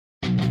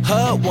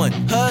HUD 1,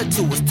 HUD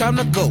 2, it's time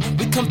to go.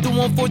 We come through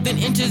on 4th and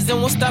inches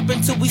and won't stop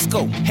until we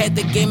scope. Had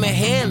the game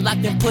ahead,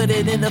 locked and put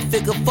it in a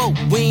figure 4.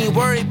 We ain't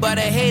worried about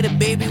a hater,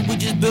 baby, we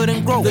just build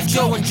and grow. The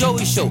Joe and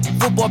Joey Show,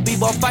 football,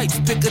 b-ball fights,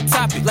 pick a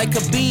topic like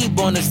Khabib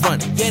on his run.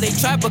 Yeah, they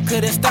tried but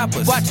couldn't stop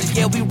us. Watch us,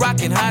 yeah, we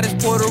rockin', hot as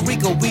Puerto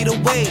Rico, we the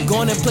wave.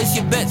 Go on and place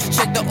your bets,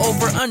 check the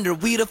over-under,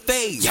 we the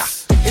fave. Yeah.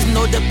 It's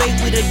no debate,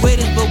 we the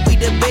greatest, but we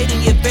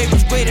debating your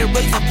favorites greater.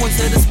 Raising points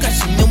of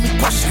discussion, then we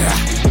crush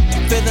it.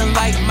 Feeling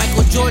like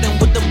Michael Jordan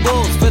with the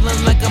Bulls.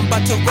 Feeling like I'm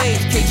about to raise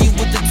KG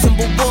with the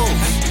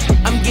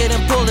Timberwolves. I'm getting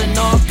pulled in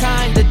all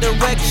kind of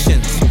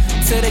directions.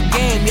 To the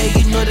game, yeah,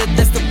 you know that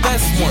that's the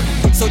best one.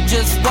 So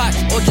just watch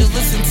or just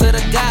listen to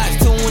the guys.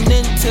 Tune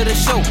in to the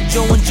show,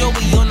 Joe and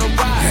Joey on the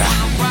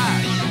ride.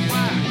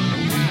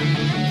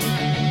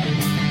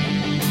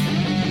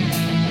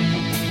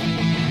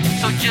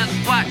 So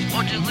just watch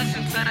or just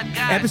listen to the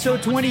guys.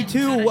 Episode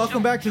 22,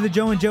 welcome back to the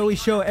Joe and Joey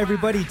Show,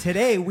 everybody.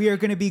 Today, we are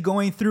going to be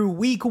going through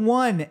Week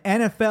 1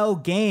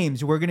 NFL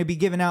games. We're going to be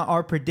giving out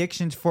our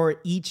predictions for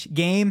each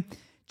game.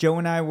 Joe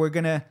and I, we're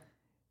going to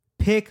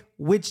pick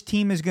which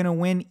team is going to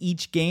win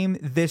each game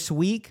this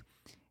week,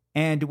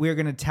 and we're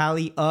going to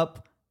tally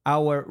up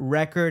our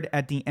record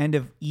at the end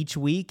of each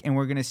week, and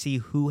we're going to see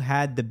who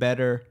had the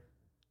better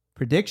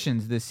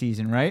predictions this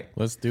season, right?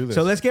 Let's do this.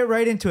 So let's get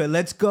right into it.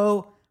 Let's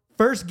go.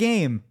 First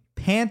game.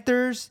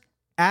 Panthers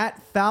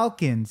at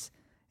Falcons.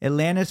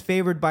 Atlanta's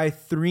favored by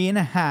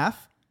 3.5.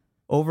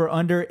 Over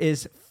under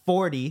is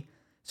 40.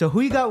 So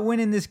who you got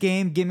winning this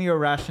game? Give me your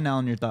rationale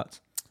and your thoughts.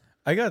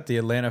 I got the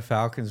Atlanta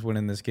Falcons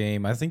winning this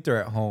game. I think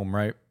they're at home,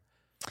 right?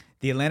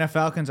 The Atlanta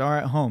Falcons are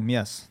at home,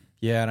 yes.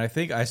 Yeah, and I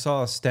think I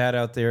saw a stat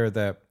out there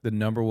that the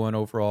number one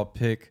overall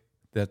pick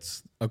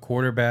that's a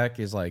quarterback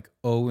is like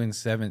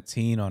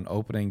 0-17 on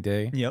opening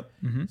day. Yep.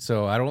 Mm-hmm.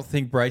 So I don't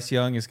think Bryce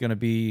Young is going to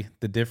be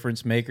the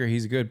difference maker.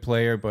 He's a good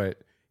player, but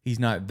he's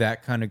not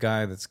that kind of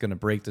guy that's going to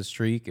break the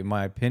streak, in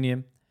my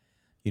opinion.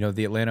 You know,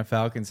 the Atlanta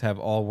Falcons have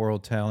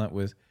all-world talent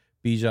with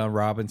Bijan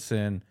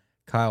Robinson,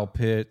 Kyle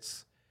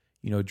Pitts.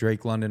 You know,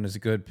 Drake London is a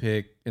good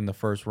pick in the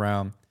first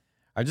round.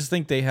 I just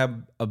think they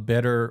have a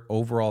better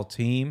overall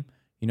team,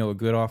 you know, a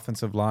good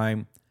offensive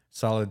line,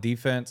 solid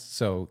defense.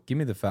 So give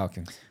me the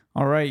Falcons.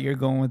 All right, you're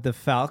going with the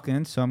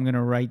Falcons, so I'm going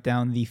to write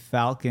down the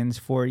Falcons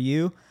for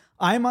you.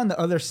 I'm on the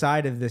other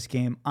side of this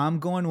game. I'm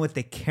going with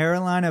the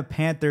Carolina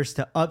Panthers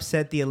to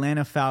upset the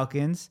Atlanta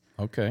Falcons.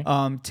 Okay.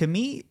 To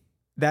me,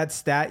 that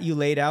stat you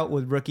laid out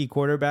with rookie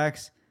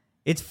quarterbacks,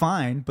 it's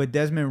fine, but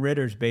Desmond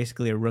Ritter's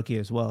basically a rookie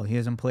as well. He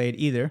hasn't played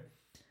either.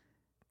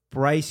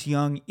 Bryce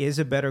Young is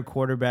a better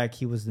quarterback.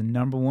 He was the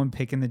number one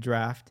pick in the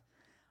draft.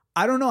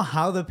 I don't know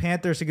how the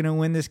Panthers are going to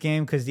win this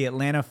game because the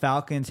Atlanta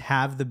Falcons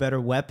have the better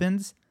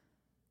weapons.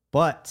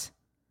 But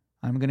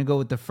I'm going to go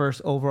with the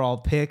first overall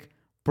pick,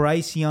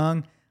 Bryce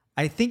Young.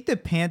 I think the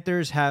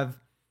Panthers have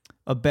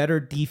a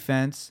better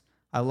defense.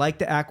 I like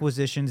the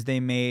acquisitions they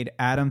made.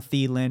 Adam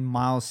Thielen,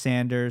 Miles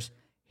Sanders,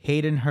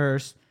 Hayden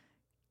Hurst.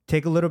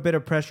 Take a little bit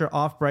of pressure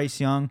off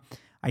Bryce Young.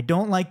 I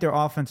don't like their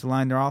offensive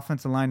line. Their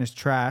offensive line is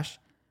trash.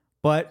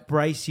 But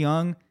Bryce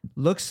Young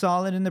looked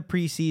solid in the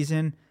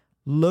preseason,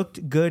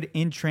 looked good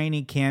in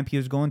training camp. He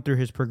was going through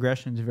his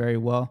progressions very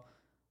well.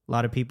 A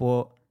lot of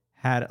people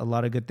had a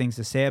lot of good things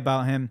to say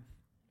about him.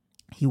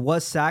 He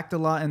was sacked a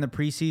lot in the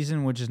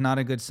preseason, which is not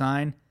a good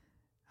sign.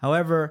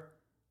 However,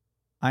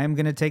 I am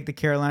going to take the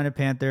Carolina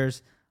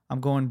Panthers. I'm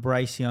going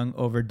Bryce Young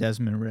over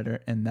Desmond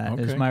Ridder, and that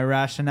is my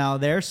rationale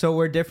there. So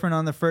we're different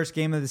on the first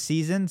game of the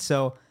season,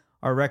 so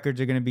our records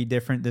are going to be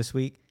different this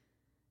week.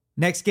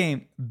 Next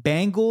game,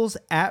 Bengals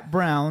at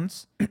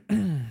Browns.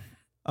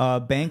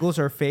 Bengals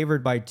are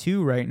favored by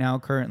 2 right now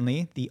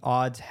currently. The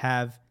odds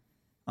have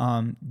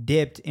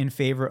dipped in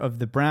favor of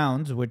the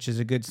Browns, which is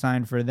a good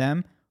sign for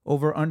them.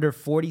 Over under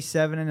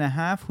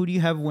 47.5. Who do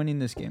you have winning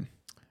this game?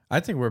 I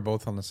think we're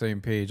both on the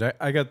same page.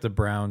 I got the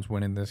Browns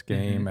winning this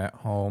game at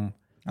home.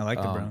 I like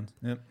the Browns.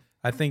 Yep.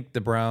 I think the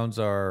Browns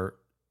are,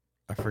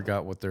 I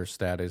forgot what their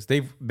stat is.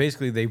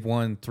 They've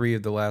won 3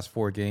 of the last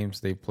 4 games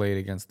they've played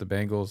against the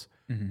Bengals.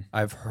 Mm-hmm.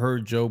 I've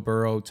heard Joe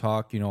Burrow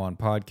talk, on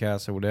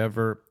podcasts or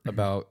whatever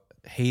about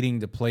hating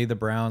to play the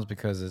Browns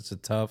because it's a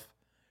tough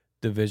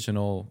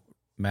divisional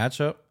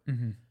matchup.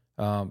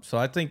 Mm-hmm. So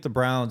I think the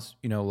Browns,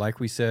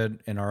 like we said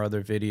in our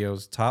other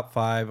videos, top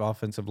 5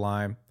 offensive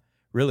line,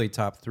 really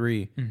top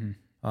 3.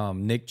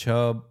 Mm-hmm. Nick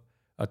Chubb,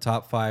 a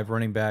top 5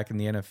 running back in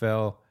the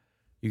NFL.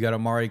 You got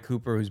Amari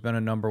Cooper, who's been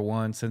a number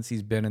 1 since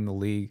he's been in the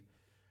league.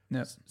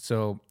 Yep.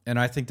 So, and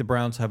I think the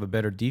Browns have a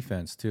better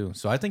defense too.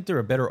 So I think they're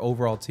a better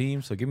overall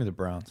team. So give me the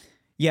Browns.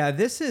 Yeah,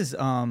 this is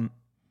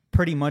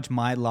pretty much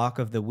my lock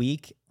of the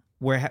week.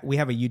 Where we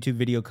have a YouTube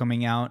video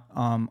coming out,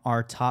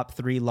 our top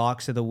 3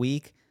 locks of the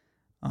week.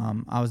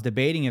 I was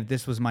debating if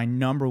this was my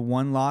number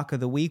 1 lock of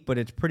the week, but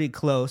it's pretty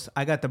close.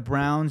 I got the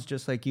Browns,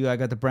 just like you. I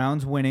got the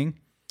Browns winning.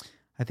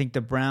 I think the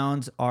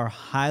Browns are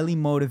highly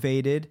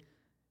motivated.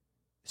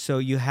 So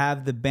you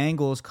have the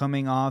Bengals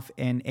coming off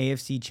an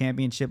AFC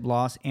Championship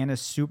loss and a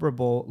Super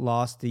Bowl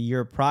loss the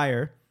year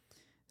prior.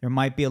 There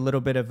might be a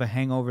little bit of a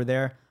hangover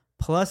there.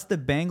 Plus, the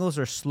Bengals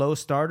are slow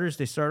starters.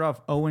 They started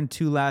off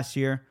 0-2 last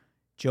year.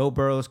 Joe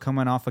Burrow's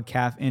coming off a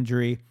calf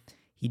injury.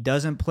 He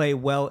doesn't play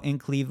well in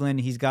Cleveland.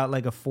 He's got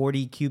like a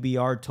 40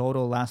 QBR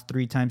total last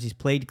 3 times he's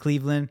played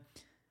Cleveland.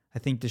 I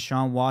think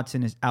Deshaun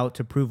Watson is out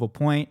to prove a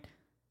point.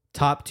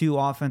 Top 2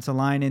 offensive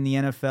line in the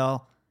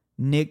NFL.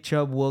 Nick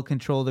Chubb will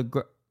control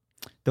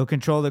they'll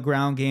control the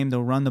ground game.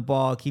 They'll run the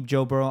ball, keep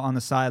Joe Burrow on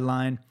the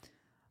sideline.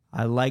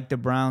 I like the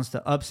Browns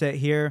to upset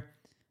here.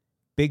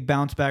 Big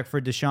bounce back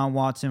for Deshaun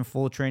Watson,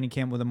 full training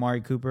camp with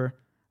Amari Cooper.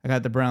 I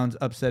got the Browns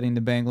upsetting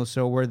the Bengals,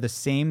 so we're the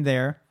same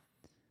there.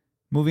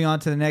 Moving on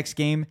to the next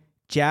game,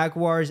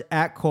 Jaguars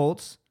at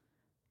Colts.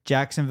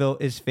 Jacksonville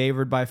is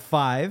favored by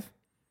 5.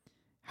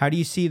 How do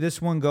you see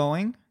this one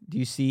going? Do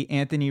you see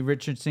Anthony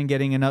Richardson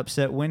getting an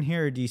upset win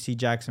here, or do you see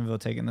Jacksonville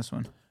taking this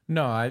one?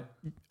 No,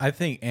 I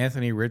think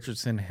Anthony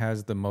Richardson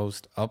has the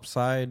most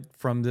upside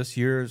from this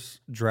year's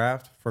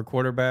draft for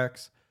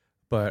quarterbacks.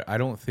 But I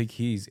don't think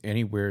he's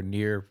anywhere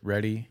near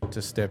ready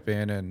to step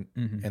in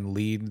and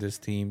lead this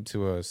team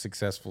to a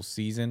successful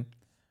season.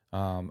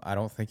 I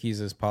don't think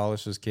he's as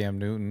polished as Cam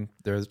Newton.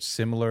 They're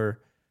similar,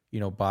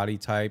 body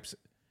types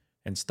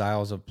and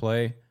styles of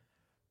play.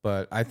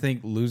 But I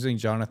think losing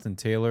Jonathan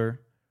Taylor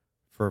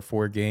for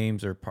 4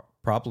 games or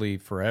probably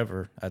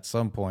forever at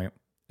some point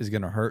is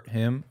going to hurt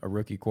him, a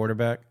rookie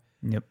quarterback.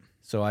 Yep.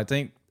 So I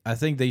think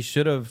they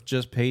should have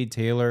just paid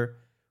Taylor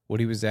what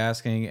he was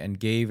asking and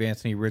gave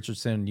Anthony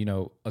Richardson,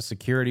 a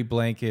security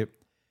blanket.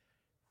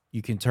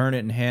 You can turn it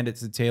and hand it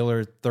to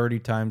Taylor 30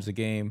 times a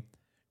game.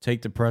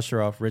 Take the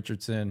pressure off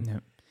Richardson.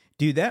 Yep.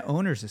 Dude, that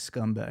owner's a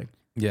scumbag.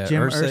 Yeah,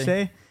 Jim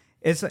Irsay.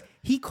 It's like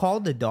he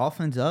called the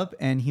Dolphins up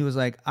and he was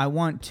like, I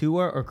want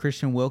Tua or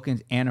Christian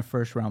Wilkins and a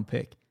first-round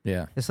pick.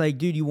 Yeah. It's like,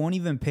 dude, you won't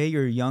even pay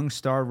your young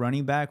star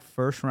running back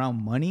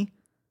first-round money,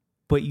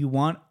 but you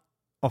want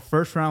a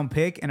first-round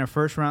pick and a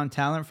first-round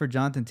talent for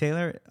Jonathan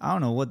Taylor. I don't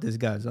know what this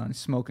guy's on. He's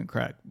smoking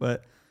crack.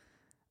 But,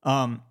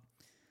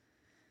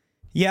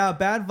 yeah,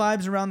 bad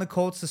vibes around the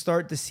Colts to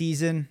start the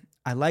season.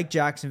 I like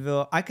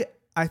Jacksonville.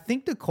 I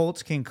think the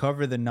Colts can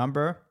cover the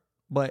number,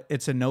 but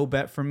it's a no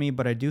bet for me.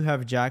 But I do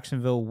have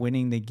Jacksonville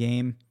winning the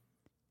game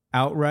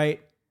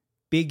outright.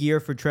 Big year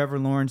for Trevor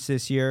Lawrence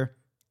this year.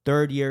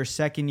 3rd year,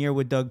 2nd year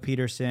with Doug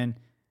Peterson.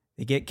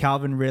 They get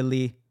Calvin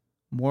Ridley.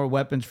 More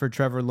weapons for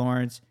Trevor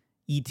Lawrence.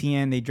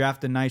 ETN, they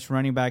draft a nice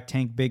running back,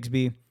 Tank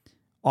Bigsby.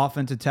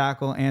 Offensive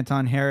tackle,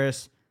 Anton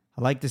Harris.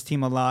 I like this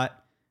team a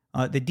lot.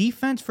 The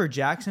defense for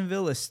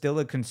Jacksonville is still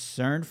a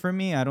concern for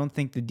me. I don't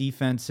think the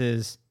defense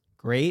is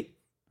great.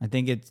 I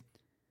think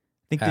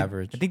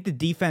average. I think the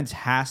defense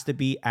has to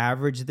be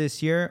average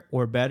this year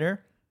or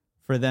better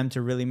for them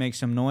to really make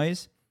some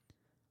noise.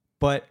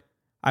 But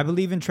I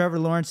believe in Trevor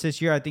Lawrence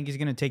this year. I think he's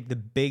going to take the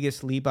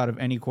biggest leap out of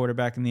any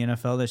quarterback in the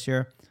NFL this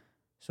year.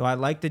 So I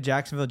like the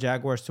Jacksonville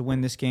Jaguars to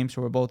win this game,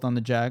 so we're both on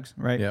the Jags,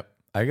 right? Yep.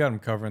 I got them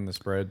covering the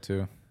spread,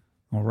 too.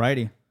 All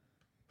righty.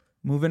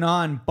 Moving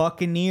on,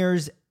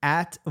 Buccaneers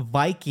at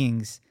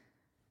Vikings.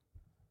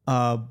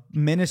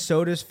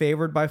 Minnesota's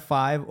favored by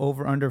 5,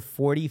 over under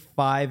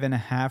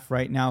 45.5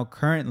 right now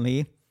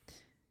currently.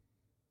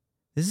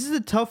 This is a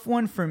tough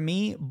one for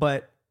me,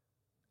 but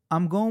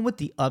I'm going with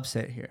the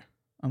upset here.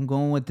 I'm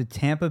going with the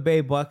Tampa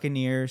Bay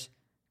Buccaneers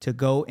to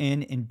go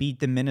in and beat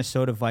the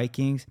Minnesota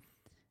Vikings.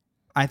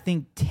 I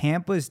think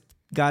Tampa's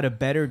got a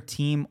better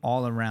team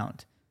all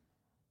around.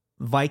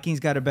 Vikings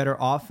got a better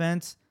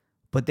offense,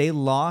 but they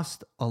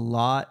lost a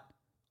lot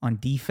on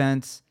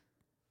defense.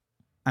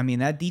 I mean,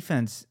 that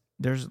defense,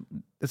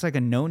 it's like a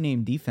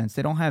no-name defense.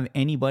 They don't have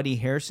anybody.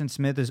 Harrison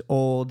Smith is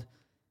old.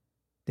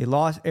 They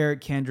lost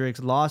Eric Kendricks,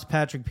 lost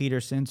Patrick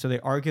Peterson, so they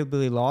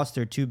arguably lost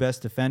their 2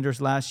 best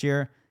defenders last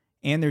year,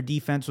 and their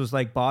defense was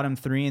like bottom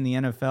 3 in the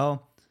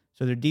NFL,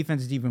 so their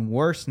defense is even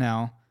worse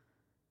now.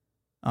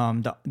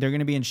 They're going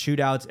to be in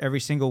shootouts every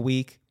single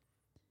week.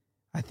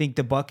 I think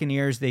the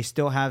Buccaneers, they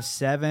still have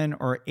 7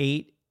 or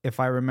 8, if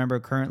I remember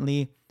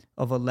currently,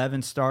 of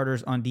 11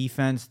 starters on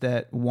defense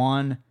that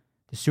won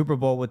the Super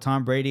Bowl with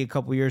Tom Brady a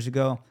couple years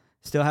ago.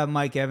 Still have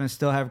Mike Evans,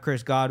 still have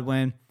Chris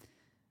Godwin.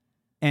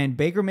 And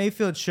Baker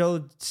Mayfield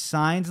showed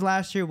signs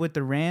last year with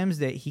the Rams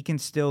that he can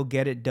still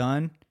get it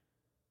done,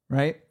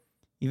 right?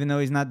 Even though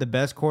he's not the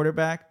best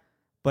quarterback.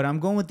 But I'm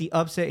going with the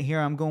upset here.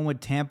 I'm going with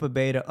Tampa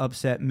Bay to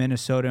upset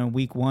Minnesota in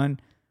week 1.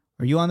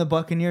 Are you on the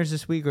Buccaneers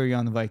this week, or are you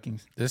on the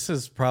Vikings? This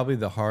is probably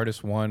the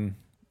hardest one,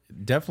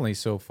 definitely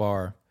so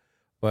far.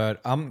 But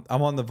I'm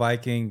on the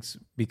Vikings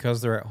because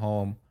they're at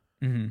home.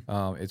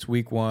 Mm-hmm. It's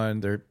week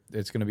 1.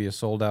 It's going to be a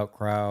sold out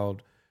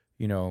crowd.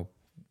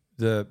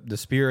 The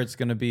spirit's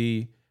going to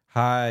be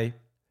high.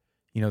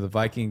 The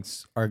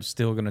Vikings are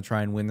still going to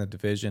try and win the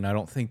division. I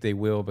don't think they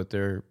will, but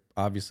they're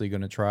obviously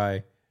going to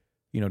try,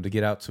 to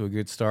get out to a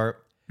good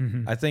start.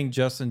 Mm-hmm. I think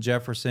Justin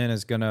Jefferson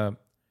is going to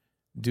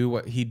do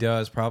what he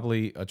does,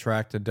 probably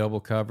attract a double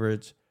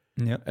coverage.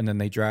 Yep. And then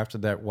they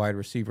drafted that wide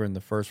receiver in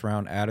the first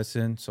round,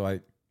 Addison. So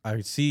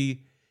I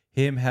see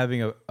him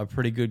having a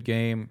pretty good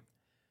game.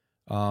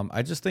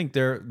 I just think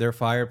their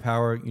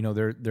firepower,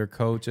 their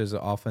coach is an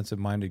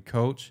offensive-minded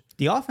coach.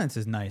 The offense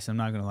is nice. I'm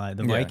not going to lie.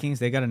 The Vikings,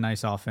 they got a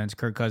nice offense.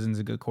 Kirk Cousins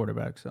is a good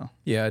quarterback. So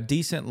yeah, a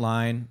decent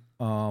line.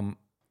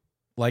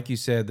 Like you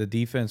said, the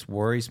defense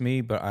worries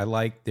me, but I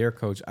like their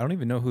coach. I don't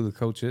even know who the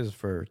coach is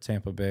for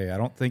Tampa Bay. I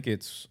don't think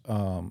it's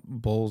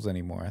Bowles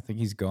anymore. I think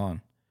he's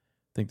gone.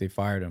 I think they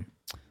fired him.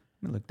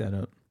 Let me look that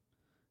up.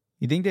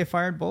 You think they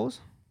fired Bowles?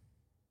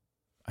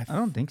 I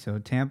don't think so.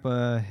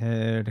 Tampa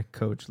head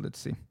coach. Let's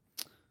see.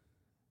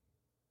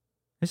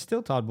 It's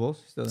still Todd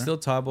Bowles. Still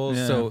Todd Bowles.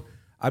 Yeah. So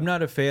I'm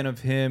not a fan of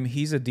him.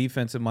 He's a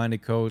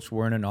defensive-minded coach.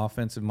 We're in an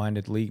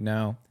offensive-minded league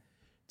now.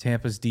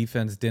 Tampa's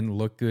defense didn't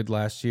look good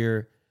last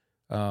year.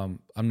 I'm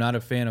not a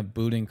fan of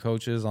booting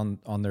coaches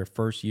on their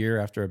first year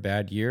after a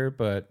bad year,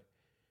 but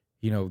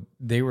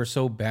they were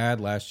so bad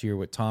last year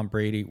with Tom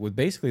Brady, with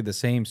basically the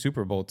same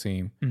Super Bowl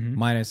team,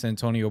 minus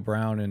Antonio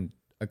Brown and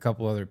a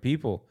couple other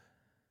people.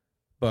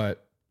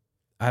 But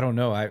I don't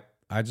know.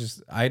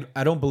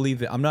 I don't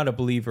believe it. I'm not a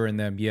believer in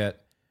them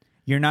yet.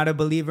 You're not a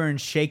believer in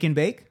shake and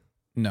bake?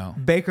 No.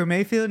 Baker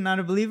Mayfield, not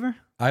a believer?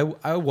 I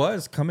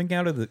was coming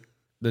out of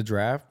the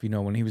draft,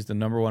 when he was the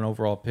number 1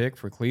 overall pick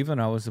for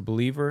Cleveland. I was a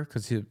believer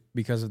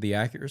because of the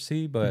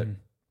accuracy, but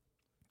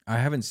I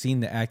haven't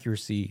seen the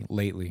accuracy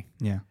lately.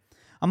 Yeah.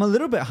 I'm a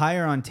little bit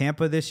higher on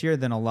Tampa this year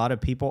than a lot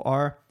of people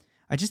are.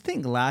 I just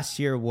think last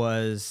year it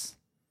was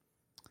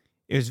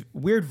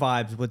weird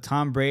vibes with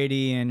Tom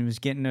Brady, and he was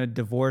getting a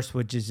divorce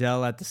with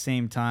Giselle at the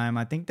same time.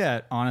 I think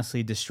that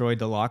honestly destroyed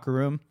the locker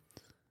room.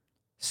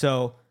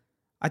 So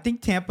I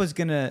think Tampa's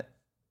going to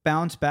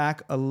bounce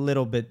back a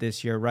little bit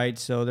this year, right?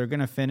 So they're going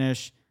to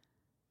finish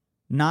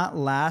not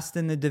last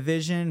in the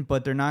division,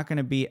 but they're not going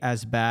to be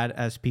as bad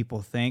as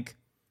people think.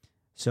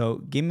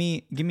 So give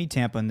me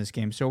Tampa in this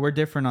game. So we're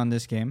different on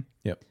this game.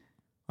 Yep.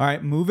 All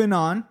right, moving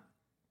on.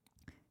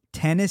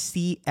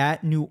 Tennessee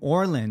at New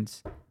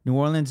Orleans. New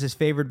Orleans is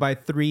favored by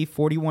 3.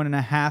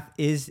 41.5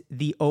 is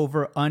the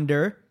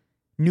over-under.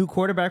 New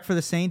quarterback for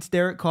the Saints,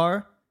 Derek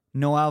Carr.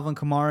 No Alvin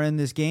Kamara in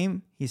this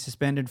game. He's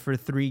suspended for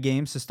 3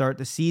 games to start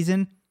the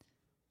season.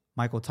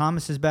 Michael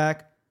Thomas is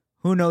back.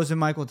 Who knows if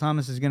Michael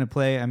Thomas is going to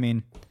play? I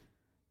mean,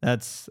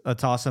 that's a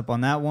toss-up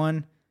on that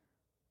one.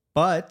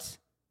 But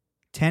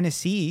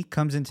Tennessee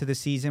comes into the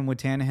season with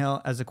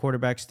Tannehill as a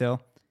quarterback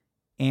still.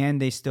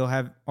 And they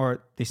signed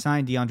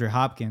DeAndre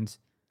Hopkins.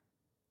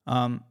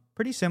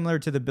 Pretty similar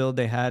to the build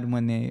they had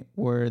when they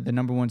were the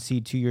number 1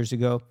 seed 2 years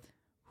ago.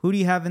 Who do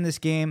you have in this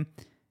game?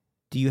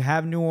 Do you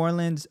have New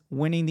Orleans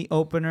winning the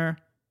opener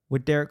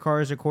with Derek Carr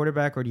as a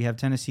quarterback, or do you have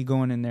Tennessee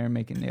going in there and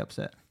making the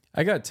upset?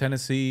 I got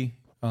Tennessee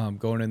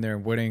going in there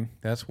and winning.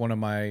 That's one of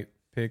my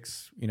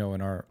picks, in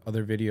our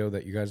other video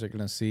that you guys are going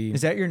to see.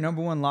 Is that your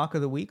number 1 lock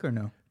of the week or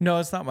no? No,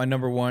 it's not my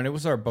number 1. It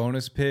was our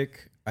bonus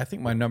pick. I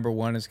think my number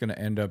 1 is going to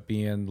end up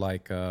being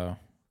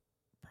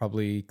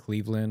probably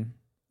Cleveland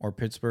or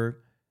Pittsburgh,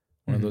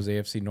 one of those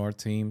AFC North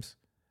teams.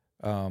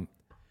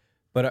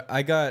 But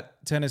I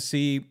got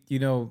Tennessee.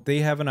 They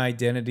have an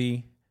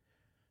identity.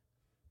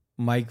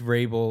 Mike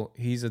Vrabel,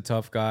 he's a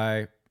tough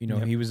guy.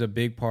 He was a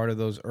big part of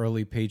those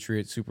early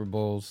Patriots Super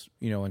Bowls,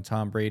 in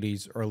Tom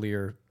Brady's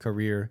earlier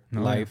career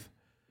life.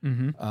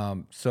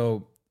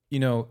 So,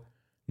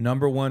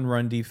 number 1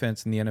 run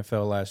defense in the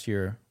NFL last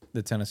year,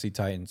 the Tennessee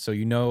Titans. So,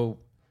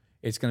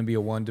 it's going to be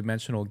a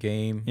one-dimensional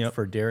game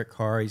for Derek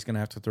Carr. He's going to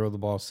have to throw the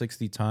ball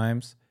 60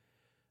 times.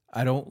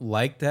 I don't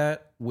like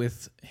that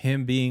with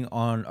him being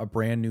on a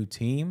brand new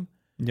team.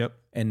 Yep.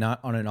 And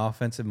not on an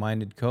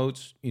offensive-minded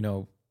coach.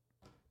 Drew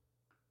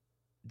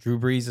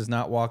Brees is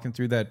not walking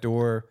through that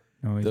door.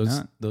 No, he's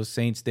not. Those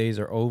Saints days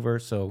are over.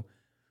 So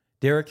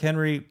Derrick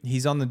Henry,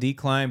 he's on the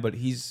decline, but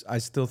I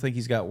still think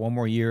he's got one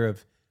more year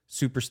of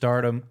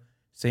superstardom.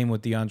 Same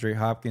with DeAndre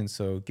Hopkins.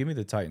 So give me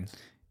the Titans.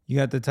 You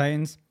got the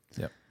Titans?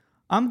 Yep.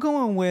 I'm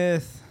going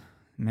with,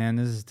 man,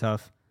 this is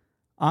tough.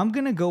 I'm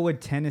going to go with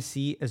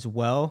Tennessee as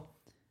well.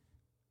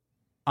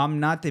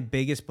 I'm not the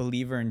biggest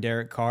believer in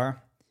Derek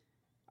Carr.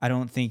 I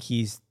don't think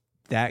he's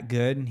that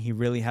good. He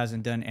really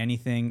hasn't done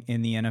anything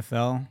in the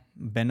NFL.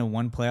 Been to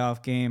 1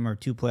 playoff game or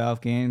 2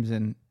 playoff games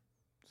and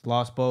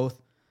lost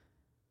both.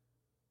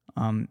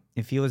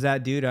 If he was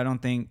that dude, I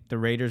don't think the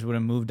Raiders would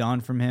have moved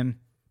on from him.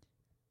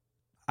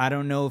 I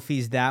don't know if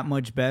he's that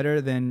much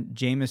better than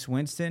Jameis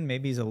Winston.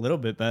 Maybe he's a little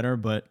bit better,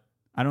 but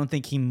I don't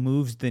think he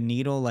moves the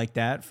needle like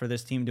that for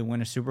this team to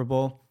win a Super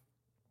Bowl.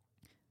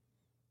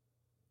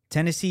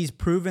 Tennessee's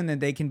proven that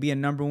they can be a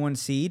number 1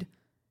 seed.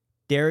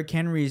 Derrick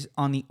Henry's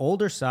on the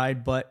older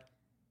side, but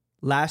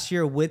last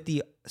year with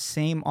the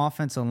same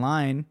offensive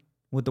line,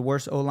 with the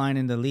worst O-line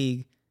in the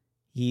league,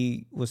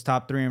 he was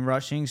top 3 in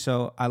rushing.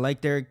 So I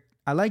like Derrick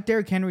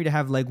Henry to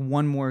have like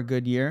 1 more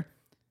good year.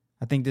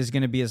 I think this is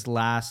going to be his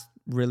last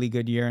really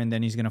good year, and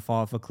then he's going to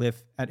fall off a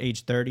cliff at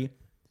age 30. I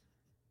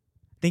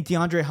think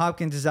DeAndre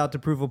Hopkins is out to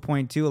prove a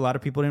point too. A lot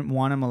of people didn't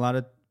want him. A lot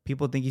of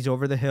people think he's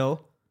over the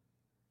hill.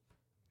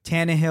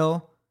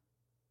 Tannehill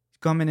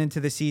coming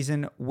into the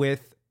season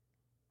with,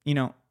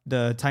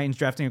 the Titans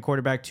drafting a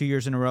quarterback 2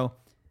 years in a row.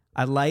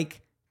 I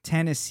like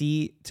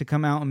Tennessee to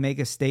come out and make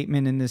a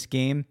statement in this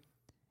game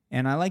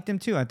And I like them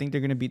too. I think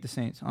they're going to beat the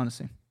Saints,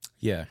 honestly.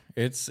 Yeah,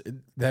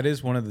 that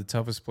is one of the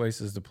toughest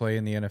places to play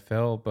in the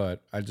NFL,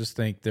 but I just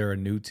think they're a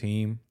new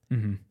team.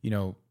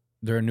 Mm-hmm.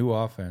 They're a new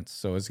offense,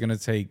 so it's going to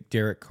take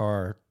Derek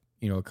Carr,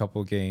 a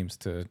couple of games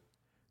to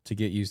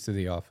get used to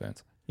the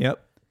offense.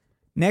 Yep.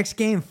 Next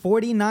game,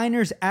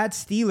 49ers at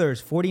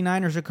Steelers.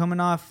 49ers are coming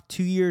off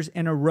 2 years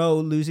in a row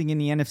losing in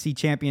the NFC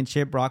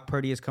Championship. Brock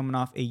Purdy is coming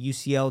off a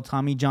UCL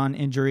Tommy John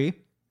injury.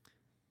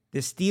 The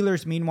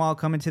Steelers, meanwhile,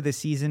 come into the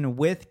season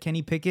with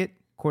Kenny Pickett,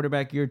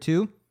 quarterback year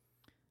 2.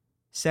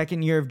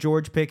 Second year of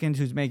George Pickens,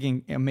 who's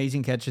making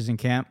amazing catches in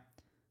camp.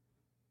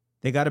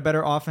 They got a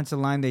better offensive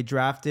line. They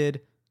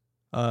drafted,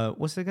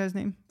 what's the guy's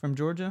name from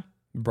Georgia?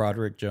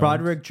 Broderick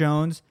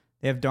Jones.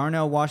 They have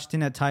Darnell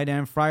Washington at tight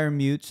end, Fryer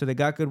Mute, so they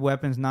got good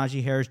weapons.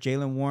 Najee Harris,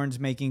 Jalen Warren's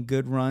making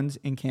good runs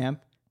in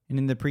camp and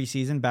in the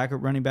preseason, back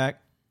at running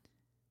back.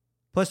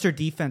 Plus their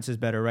defense is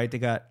better, right? They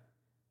got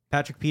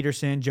Patrick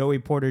Peterson, Joey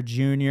Porter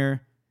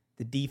Jr.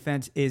 The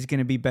defense is going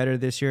to be better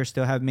this year.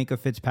 Still have Minka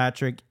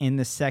Fitzpatrick in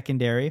the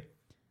secondary.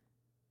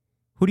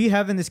 Who do you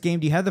have in this game?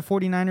 Do you have the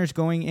 49ers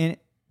going in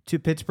to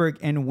Pittsburgh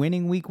and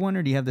winning week 1,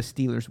 or do you have the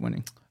Steelers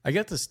winning? I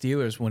got the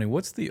Steelers winning.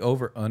 What's the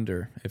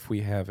over-under if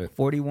we have it?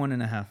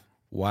 41.5.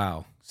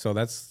 Wow. So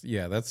that's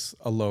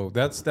a low.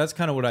 That's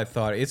kind of what I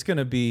thought. It's going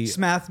to be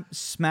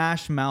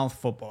smash mouth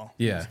football.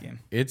 Yeah. In this game.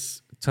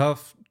 It's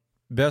tough.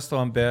 Best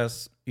on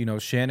best.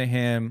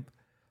 Shanahan,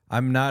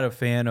 I'm not a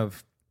fan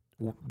of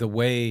the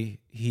way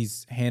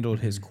he's handled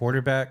his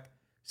quarterback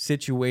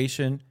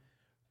situation,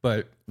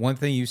 but one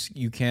thing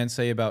you can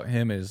say about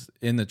him is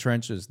in the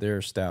trenches,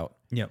 they're stout.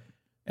 Yep.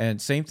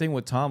 And same thing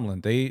with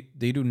Tomlin. They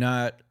do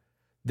not,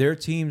 their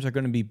teams are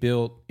going to be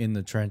built in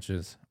the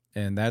trenches.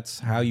 And that's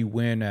how you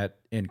win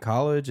in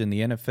college, in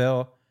the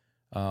NFL.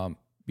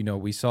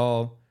 We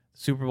saw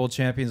Super Bowl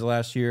champions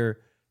last year.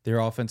 Their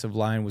offensive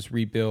line was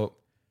rebuilt.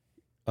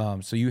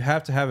 So you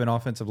have to have an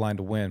offensive line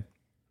to win.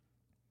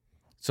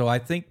 So I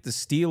think the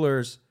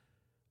Steelers,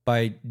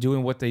 by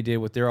doing what they did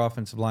with their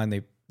offensive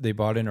line, they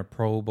brought in a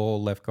Pro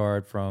Bowl left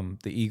guard from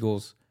the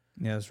Eagles.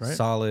 Yeah, that's right.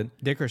 Solid.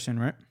 Dickerson,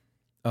 right?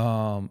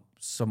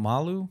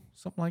 Samalu,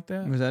 something like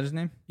that. Was that his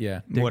name? Yeah,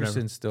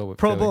 Dickerson's still with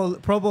Pro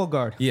Philly. Bowl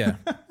guard. Yeah,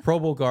 Pro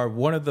Bowl guard.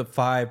 One of the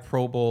 5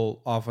 Pro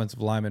Bowl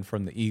offensive linemen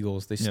from the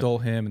Eagles. They stole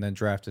him and then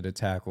drafted a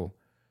tackle.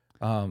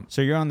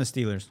 So you're on the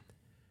Steelers.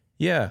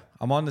 Yeah,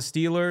 I'm on the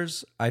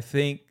Steelers. I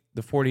think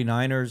the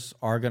 49ers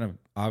are going to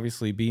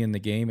obviously be in the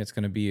game. It's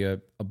going to be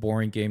a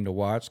boring game to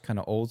watch, kind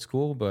of old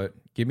school, but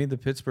give me the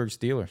Pittsburgh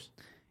Steelers.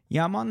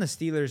 Yeah, I'm on the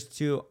Steelers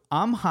too.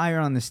 I'm higher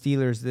on the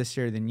Steelers this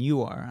year than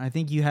you are. I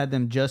think you had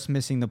them just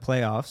missing the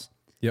playoffs.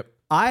 Yep.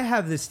 I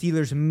have the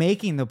Steelers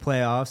making the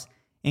playoffs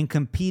and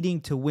competing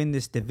to win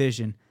this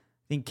division.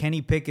 I think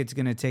Kenny Pickett's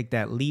going to take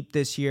that leap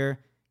this year.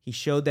 He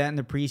showed that in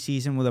the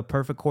preseason with a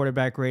perfect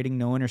quarterback rating,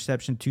 no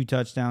interception, 2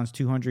 touchdowns,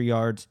 200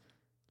 yards.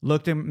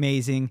 Looked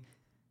amazing.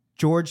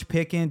 George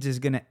Pickens is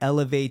going to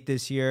elevate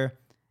this year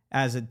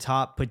as a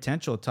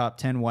potential top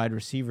 10 wide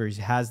receiver.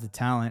 He has the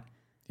talent.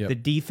 Yep. The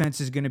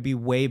defense is going to be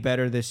way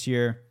better this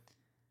year.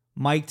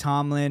 Mike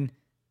Tomlin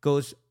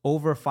goes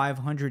over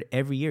 500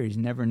 every year. He's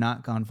never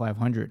not gone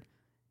 500.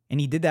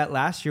 And he did that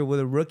last year with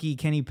a rookie,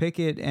 Kenny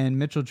Pickett and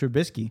Mitchell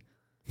Trubisky.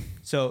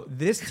 So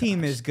this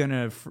team is going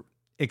to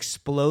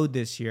explode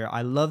this year.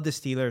 I love the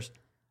Steelers.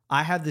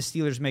 I have the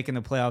Steelers making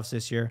the playoffs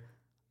this year.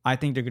 I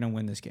think they're going to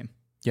win this game.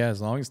 Yeah, as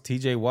long as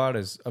TJ Watt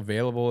is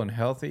available and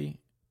healthy,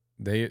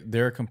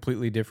 they're a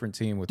completely different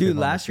team. With Dude,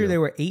 last year they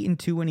were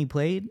 8-2 when he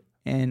played.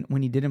 And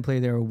when he didn't play,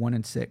 they were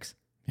 1-6.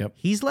 Yep.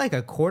 He's like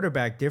a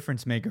quarterback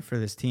difference maker for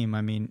this team.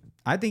 I mean,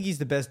 I think he's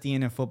the best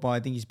DN in football. I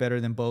think he's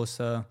better than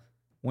Bosa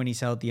when he's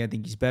healthy. I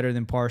think he's better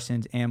than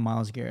Parsons and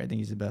Myles Garrett. I think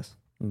he's the best.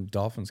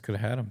 Dolphins could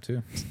have had him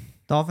too.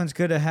 Dolphins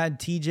could have had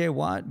TJ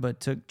Watt, but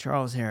took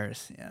Charles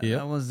Harris. Yeah, yep.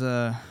 That was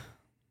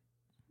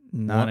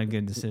not a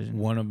good decision.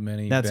 One of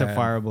many. That's a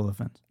fireable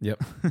offense.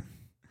 Yep. All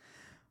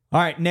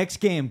right, next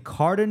game.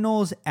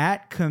 Cardinals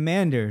at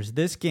Commanders.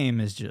 This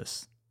game is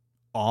just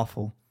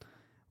awful.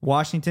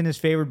 Washington is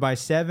favored by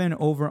 7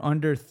 over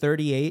under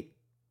 38.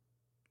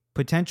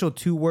 Potential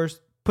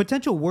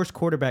worst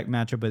quarterback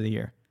matchup of the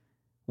year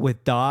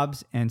with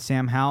Dobbs and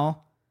Sam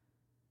Howell.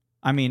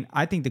 I mean,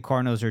 I think the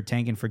Cardinals are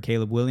tanking for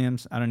Caleb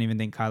Williams. I don't even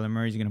think Kyler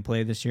Murray's going to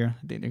play this year.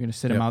 I think they're going to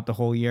sit him out the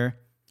whole year.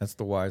 That's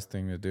the wise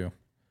thing to do.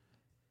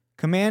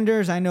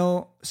 Commanders, I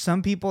know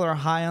some people are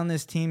high on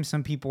this team.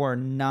 Some people are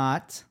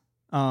not.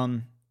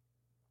 I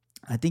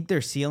think their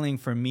ceiling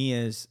for me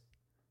is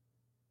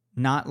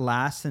not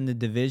last in the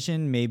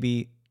division,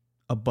 maybe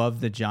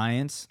above the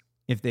Giants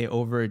if they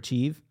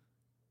overachieve.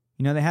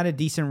 They had a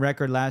decent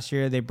record last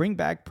year. They bring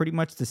back pretty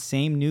much the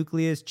same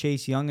nucleus.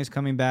 Chase Young is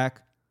coming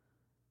back.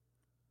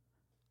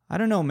 I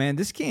don't know, man.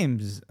 This game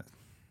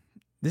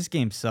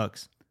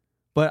sucks.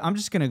 But I'm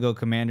just going to go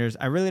Commanders.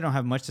 I really don't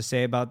have much to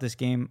say about this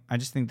game. I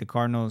just think the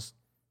Cardinals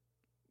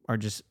are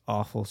just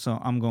awful. So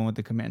I'm going with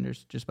the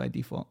Commanders just by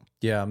default.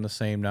 Yeah, I'm the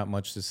same. Not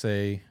much to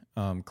say.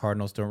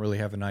 Cardinals don't really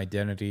have an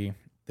identity.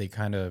 They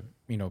kind of,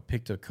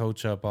 picked a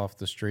coach up off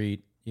the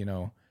street,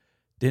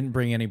 Didn't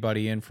bring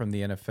anybody in from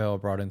the NFL,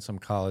 brought in some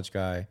college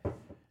guy.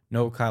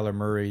 No Kyler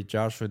Murray,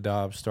 Joshua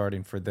Dobbs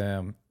starting for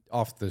them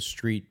off the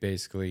street,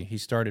 basically. He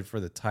started for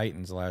the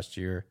Titans last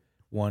year,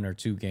 1 or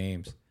 2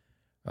 games.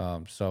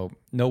 So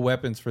no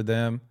weapons for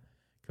them.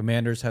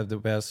 Commanders have the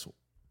best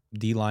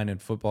D-line in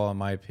football, in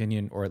my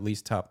opinion, or at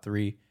least top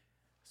 3.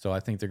 So I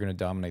think they're going to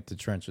dominate the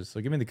trenches. So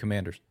give me the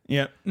Commanders.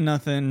 Yep,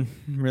 nothing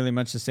really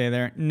much to say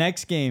there.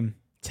 Next game,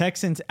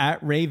 Texans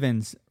at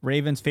Ravens.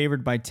 Ravens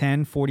favored by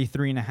 10,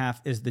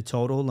 43.5 is the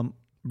total.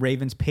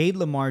 Ravens paid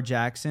Lamar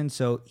Jackson,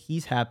 so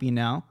he's happy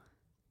now.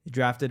 They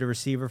drafted a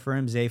receiver for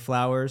him, Zay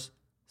Flowers.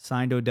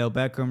 Signed Odell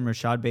Beckham.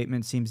 Rashad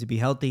Bateman seems to be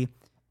healthy.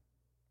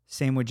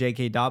 Same with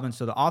J.K. Dobbins.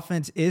 So the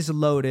offense is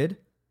loaded.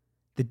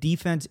 The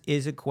defense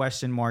is a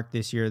question mark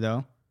this year,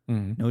 though.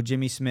 Mm-hmm. No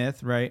Jimmy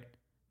Smith, right?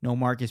 No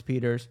Marcus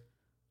Peters.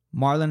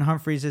 Marlon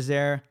Humphreys is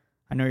there.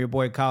 I know your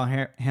boy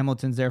Kyle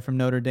Hamilton's there from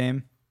Notre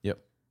Dame. Yep.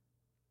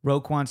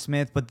 Roquan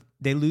Smith, but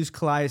they lose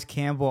Calais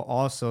Campbell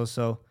also.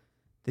 So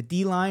the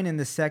D-line and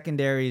the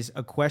secondary is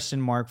a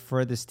question mark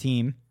for this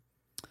team.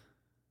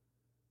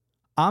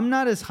 I'm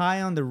not as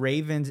high on the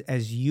Ravens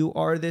as you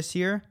are this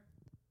year,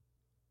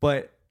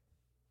 but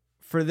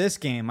for this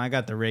game, I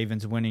got the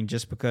Ravens winning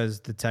just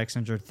because the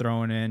Texans are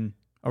throwing in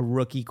a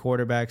rookie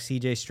quarterback,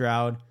 CJ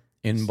Stroud,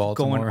 in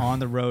Baltimore, going on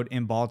the road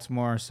in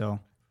Baltimore. So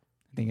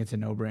I think it's a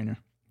no-brainer.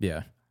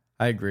 Yeah,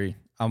 I agree.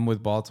 I'm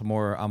with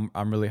Baltimore.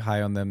 I'm really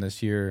high on them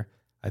this year.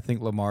 I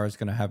think Lamar is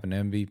going to have an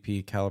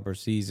MVP caliber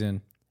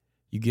season.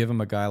 You give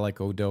him a guy like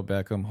Odell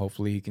Beckham,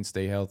 hopefully he can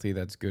stay healthy.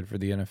 That's good for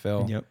the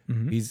NFL. Yep.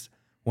 Mm-hmm.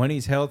 When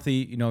he's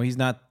healthy, he's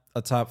not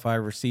a top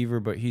 5 receiver,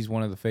 but he's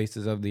one of the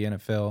faces of the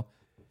NFL.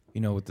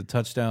 With the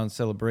touchdown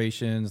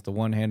celebrations, the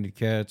one-handed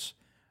catch,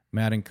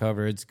 Madden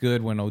cover. It's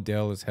good when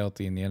Odell is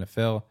healthy in the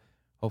NFL.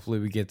 Hopefully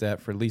we get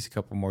that for at least a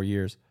couple more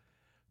years.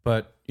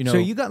 But, So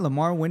you got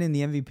Lamar winning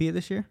the MVP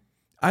this year?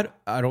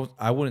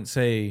 I wouldn't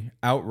say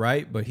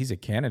outright, but he's a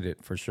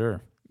candidate for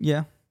sure.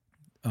 Yeah.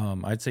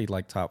 I'd say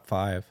like top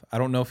 5. I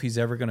don't know if he's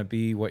ever going to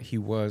be what he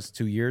was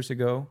 2 years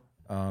ago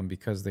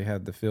because they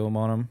had the film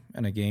on him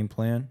and a game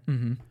plan.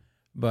 Mm-hmm.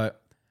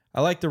 But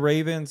I like the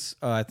Ravens.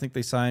 I think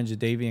they signed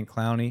Jadeveon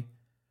Clowney.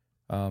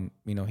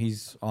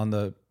 He's on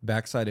the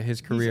backside of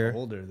his career. He's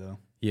older, though.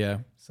 Yeah.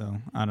 So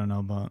I don't know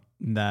about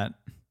that.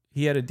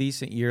 He had a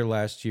decent year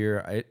last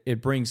year.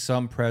 It brings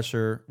some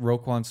pressure.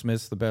 Roquan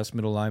Smith's the best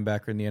middle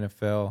linebacker in the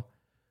NFL.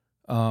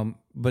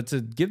 But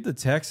to give the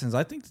Texans,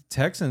 I think the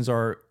Texans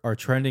are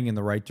trending in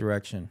the right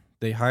direction.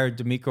 They hired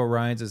DeMeco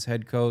Ryans as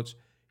head coach.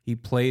 He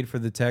played for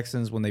the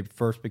Texans when they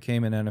first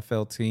became an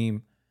NFL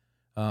team.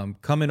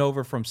 Coming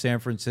over from San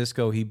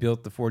Francisco, he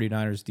built the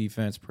 49ers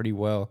defense pretty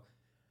well.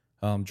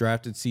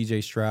 Drafted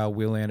C.J. Stroud,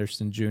 Will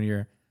Anderson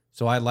Jr.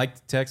 So I like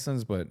the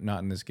Texans, but not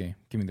in this game.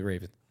 Give me the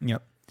Ravens.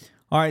 Yep.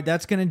 All right,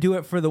 that's going to do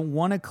it for the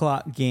 1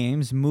 o'clock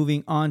games.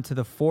 Moving on to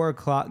the 4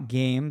 o'clock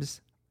games.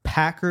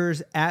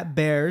 Packers at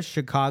Bears.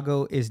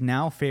 Chicago is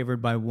now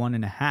favored by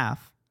 1.5.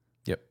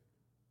 Yep.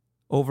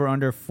 Over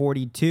under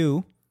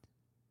 42.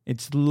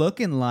 It's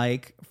looking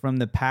like from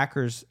the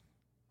Packers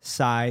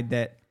side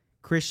that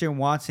Christian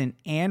Watson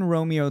and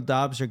Romeo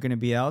Doubs are going to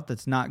be out.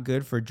 That's not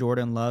good for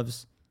Jordan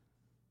Love's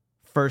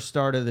first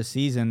start of the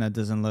season. That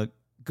doesn't look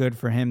good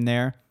for him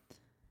there.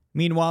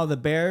 Meanwhile, the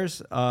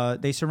Bears,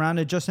 they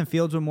surrounded Justin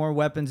Fields with more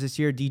weapons this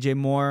year. DJ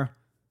Moore,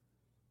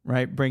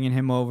 right, bringing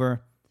him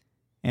over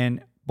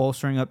and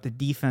bolstering up the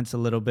defense a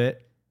little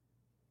bit.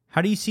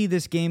 How do you see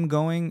this game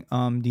going?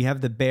 Do you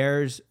have the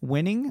Bears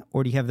winning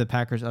or do you have the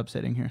Packers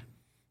upsetting here?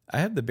 I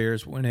have the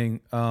Bears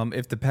winning.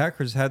 If the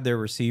Packers had their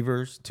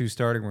receivers, 2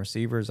 starting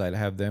receivers, I'd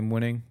have them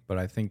winning. But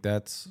I think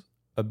that's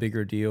a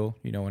bigger deal,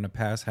 in a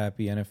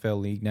pass-happy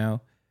NFL league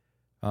now.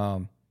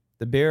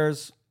 The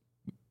Bears,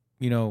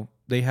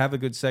 they have a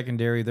good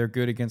secondary. They're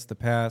good against the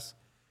pass,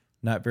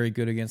 not very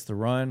good against the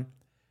run.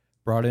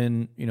 Brought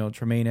in,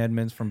 Tremaine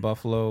Edmonds from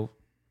Buffalo,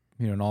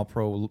 an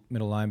all-pro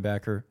middle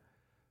linebacker.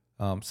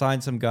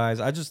 Signed some guys.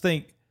 I just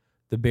think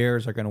the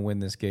Bears are going to win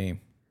this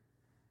game.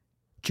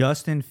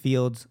 Justin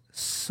Fields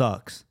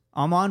sucks.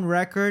 I'm on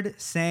record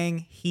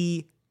saying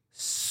he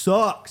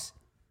sucks.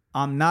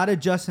 I'm not a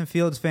Justin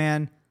Fields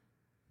fan.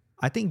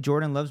 I think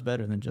Jordan Love's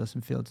better than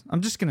Justin Fields.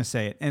 I'm just going to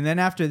say it. And then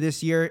after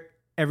this year,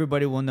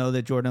 everybody will know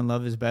that Jordan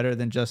Love is better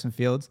than Justin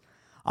Fields.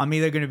 I'm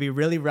either going to be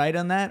really right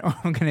on that or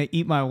I'm going to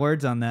eat my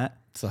words on that.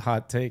 It's a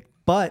hot take.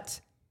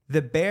 But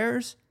the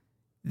Bears,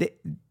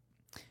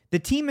 the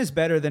team is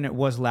better than it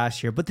was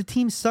last year, but the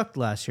team sucked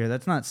last year.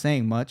 That's not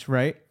saying much,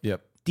 right?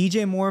 Yep.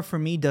 DJ Moore, for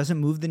me, doesn't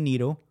move the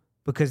needle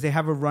because they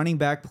have a running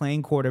back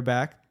playing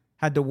quarterback.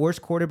 Had the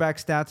worst quarterback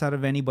stats out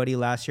of anybody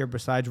last year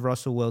besides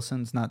Russell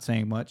Wilson. It's not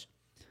saying much.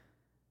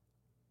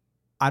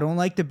 I don't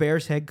like the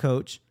Bears head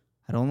coach.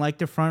 I don't like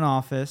the front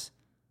office.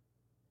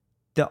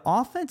 The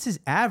offense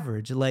is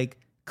average. Like,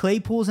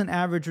 Claypool's an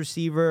average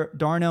receiver,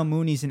 Darnell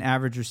Mooney's an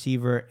average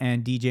receiver,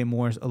 and DJ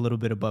Moore's a little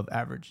bit above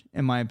average,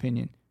 in my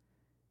opinion.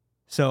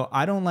 So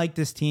I don't like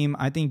this team.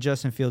 I think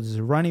Justin Fields is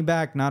a running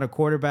back, not a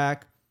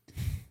quarterback.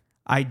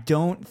 I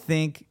don't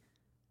think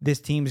this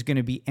team is going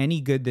to be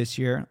any good this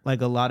year,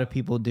 like a lot of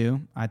people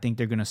do. I think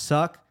they're going to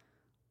suck.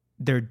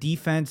 Their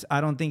defense,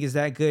 I don't think is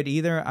that good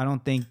either. I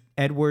don't think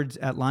Edwards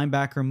at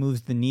linebacker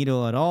moves the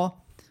needle at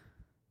all.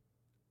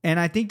 And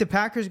I think the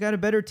Packers got a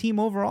better team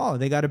overall.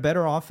 They got a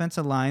better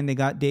offensive line. They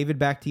got David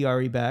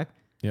Bakhtiari back.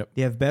 Yep.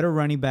 They have better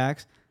running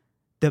backs.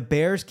 The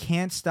Bears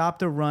can't stop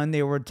the run.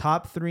 They were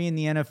top 3 in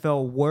the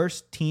NFL,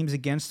 worst teams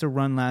against the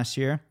run last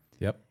year.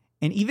 Yep.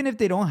 And even if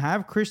they don't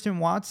have Christian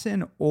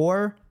Watson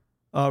or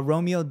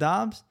Romeo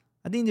Doubs,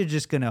 I think they're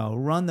just going to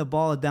run the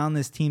ball down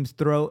this team's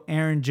throat.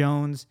 Aaron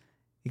Jones,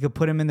 you could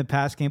put him in the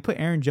pass game. Put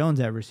Aaron Jones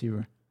at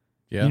receiver.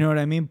 Yeah. You know what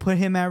I mean? Put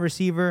him at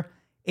receiver.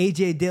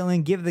 A.J.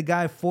 Dillon, give the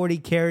guy 40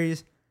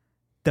 carries.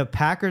 The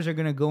Packers are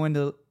going to go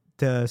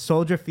into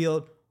Soldier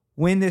Field,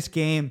 win this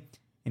game,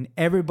 and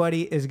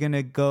everybody is going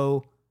to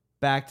go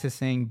back to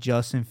saying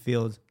Justin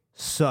Fields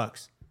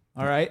sucks.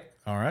 All right?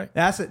 All right.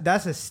 That's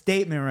a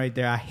statement right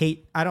there.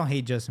 I don't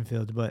hate Justin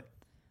Fields, but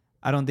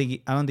I don't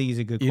think he's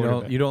a good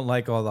quarterback. You don't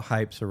like all the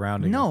hype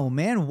surrounding him. No,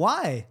 man.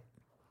 Why?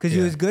 Because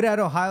he was good at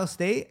Ohio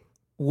State?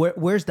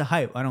 Where's the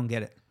hype? I don't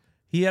get it.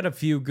 He had a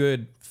few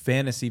good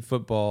fantasy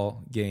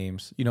football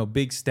games,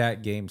 big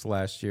stat games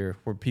last year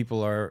where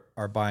people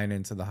are buying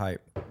into the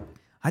hype.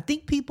 I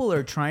think people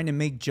are trying to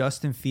make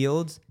Justin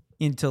Fields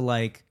into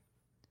like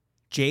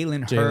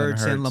Jalen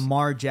Hurts and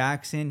Lamar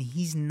Jackson.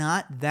 He's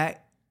not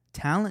that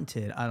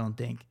talented, I don't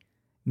think.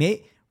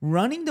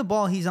 Running the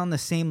ball, he's on the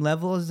same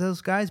level as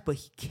those guys, but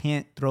he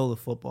can't throw the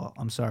football.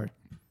 I'm sorry.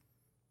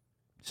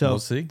 So we'll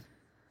see.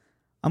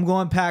 I'm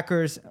going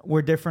Packers.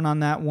 We're different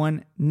on that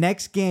one.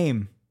 Next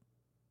game.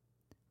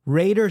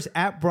 Raiders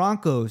at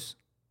Broncos.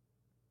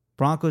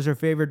 Broncos are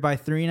favored by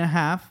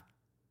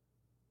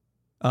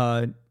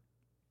 3.5.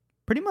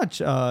 Pretty much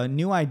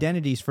new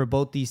identities for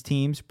both these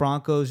teams.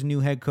 Broncos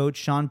new head coach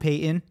Sean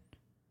Payton.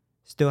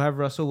 Still have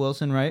Russell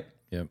Wilson, right?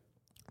 Yep.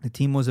 The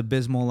team was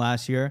abysmal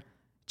last year.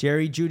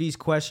 Jerry Jeudy's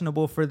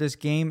questionable for this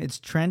game. It's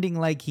trending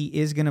like he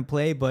is going to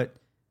play, but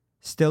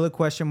still a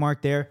question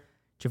mark there.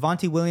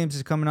 Javonte Williams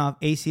is coming off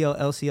ACL,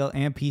 LCL,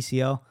 and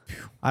PCL.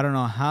 I don't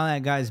know how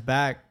that guy's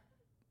back,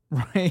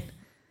 right?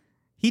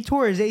 He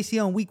tore his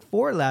ACL in week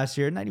 4 last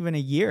year, not even a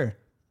year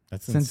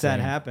since that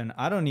happened.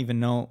 I don't even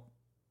know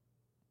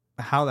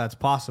how that's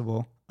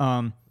possible.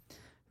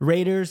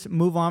 Raiders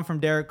move on from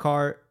Derek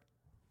Carr,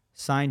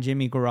 sign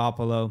Jimmy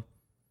Garoppolo,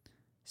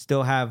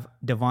 still have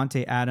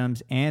Devontae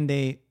Adams, and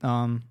they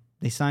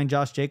signed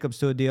Josh Jacobs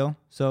to a deal,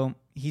 so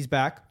he's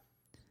back.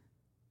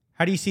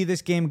 How do you see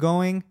this game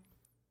going?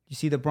 You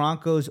see the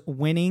Broncos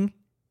winning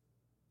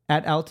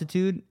at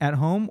altitude at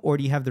home, or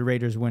do you have the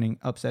Raiders winning,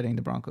 upsetting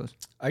the Broncos?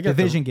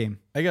 Division game.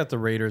 I got the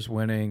Raiders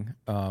winning.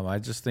 I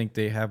just think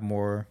they have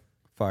more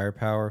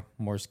firepower,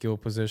 more skill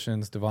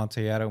positions.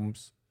 Devontae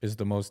Adams is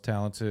the most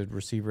talented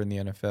receiver in the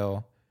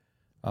NFL.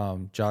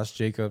 Josh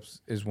Jacobs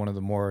is one of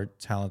the more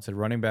talented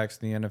running backs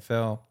in the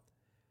NFL.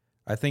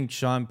 I think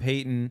Sean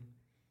Payton,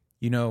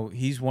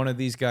 he's one of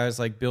these guys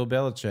like Bill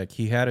Belichick.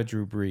 He had a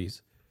Drew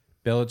Brees.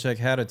 Belichick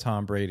had a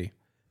Tom Brady.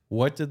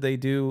 What did they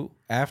do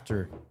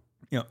after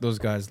those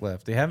guys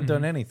left? They haven't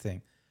done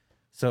anything.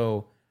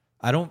 So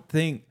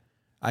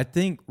I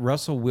think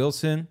Russell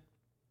Wilson,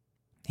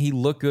 he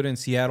looked good in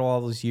Seattle all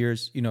those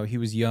years. He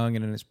was young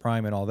and in his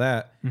prime and all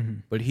that.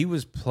 But he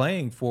was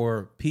playing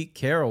for Pete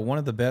Carroll, one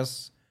of the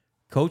best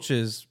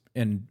coaches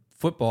in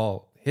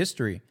football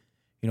history.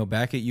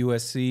 Back at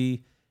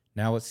USC,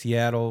 now at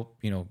Seattle,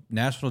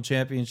 national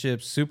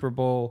championships, Super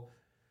Bowl.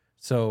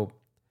 So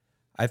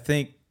I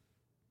think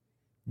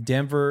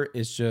Denver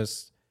is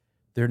just,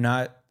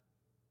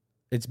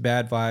 it's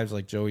bad vibes,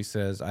 like Joey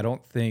says. I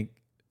don't think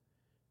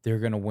they're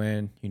going to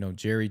win.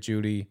 Jerry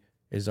Jeudy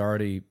is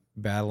already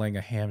battling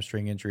a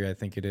hamstring injury, I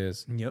think it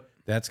is. Yep.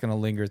 That's going to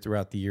linger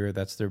throughout the year.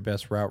 That's their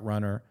best route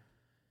runner.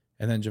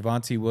 And then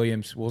Javonte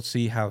Williams, we'll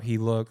see how he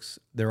looks.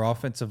 Their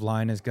offensive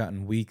line has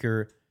gotten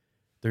weaker.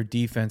 Their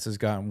defense has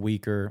gotten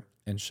weaker.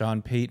 And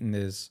Sean Payton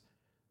is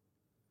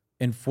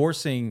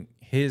enforcing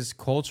his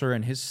culture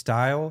and his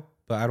style,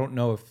 but I don't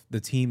know if the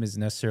team is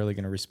necessarily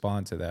going to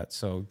respond to that.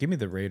 So give me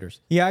the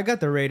Raiders. Yeah, I got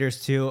the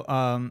Raiders too.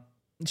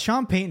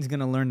 Sean Payton's going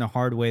to learn the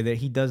hard way that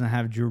he doesn't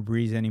have Drew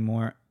Brees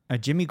anymore.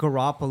 Jimmy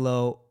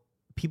Garoppolo,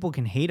 people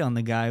can hate on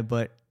the guy,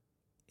 but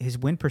his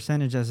win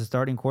percentage as a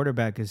starting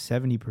quarterback is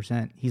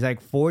 70%. He's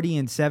like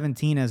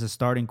 40-17 as a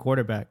starting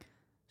quarterback.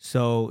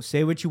 So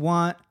say what you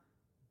want,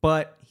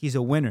 but he's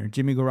a winner.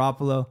 Jimmy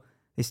Garoppolo,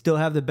 they still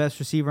have the best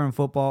receiver in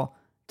football,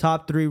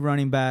 top 3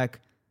 running back.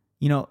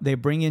 They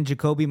bring in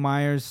Jacoby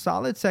Myers,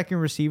 solid second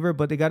receiver,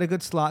 but they got a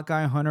good slot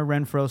guy, Hunter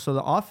Renfrow, so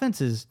the offense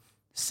is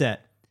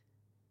set.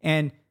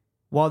 And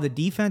while the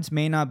defense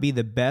may not be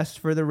the best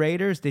for the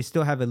Raiders, they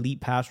still have elite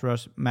pass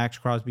rush, Max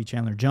Crosby,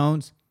 Chandler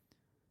Jones.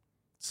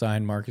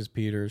 Sign Marcus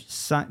Peters.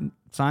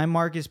 Sign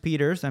Marcus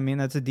Peters. I mean,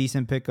 that's a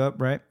decent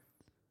pickup, right?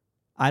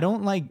 I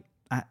don't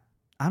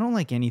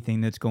like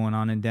anything that's going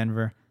on in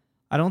Denver.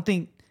 I don't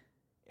think...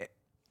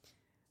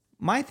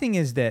 My thing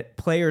is that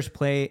players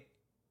play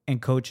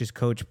and coaches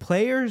coach.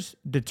 Players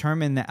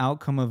determine the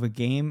outcome of a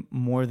game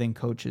more than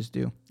coaches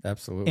do.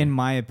 Absolutely. In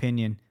my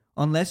opinion.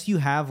 unless you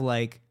have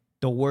like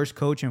the worst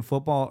coach in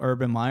football,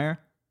 Urban Meyer,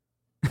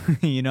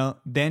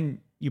 then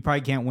you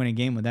probably can't win a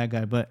game with that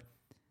guy. But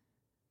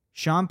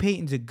Sean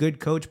Payton's a good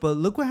coach, but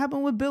look what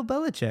happened with Bill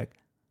Belichick.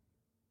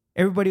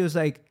 Everybody was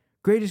like,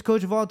 greatest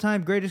coach of all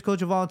time, greatest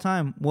coach of all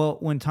time. Well,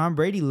 when Tom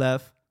Brady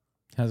left,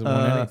 hasn't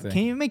won anything.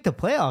 Can't even make the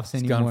playoffs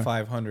anymore. He's gone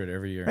 500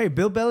 every year. Right,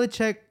 Bill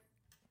Belichick,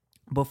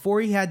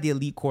 before he had the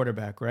elite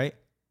quarterback, right?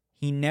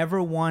 He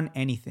never won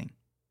anything.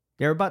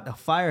 They were about to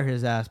fire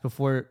his ass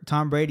before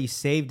Tom Brady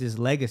saved his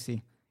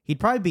legacy. He'd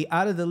probably be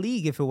out of the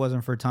league if it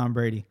wasn't for Tom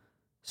Brady.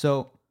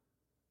 So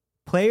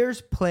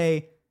players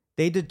play,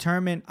 they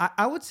determine,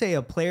 I would say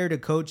a player to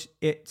coach,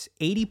 it's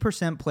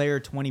 80% player,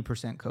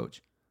 20%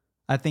 coach,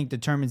 I think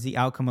determines the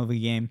outcome of a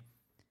game.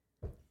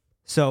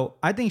 So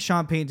I think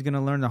Sean Payton's going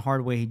to learn the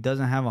hard way. He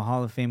doesn't have a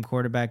Hall of Fame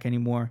quarterback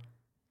anymore,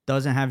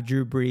 doesn't have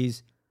Drew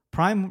Brees.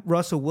 Prime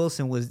Russell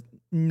Wilson was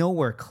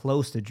nowhere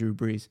close to Drew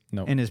Brees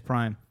in his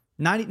prime.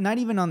 Not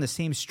even on the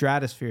same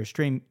stratosphere,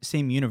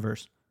 same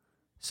universe.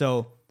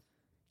 So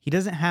he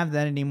doesn't have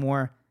that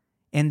anymore.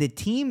 And the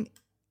team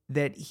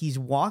that he's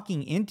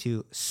walking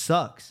into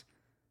sucks.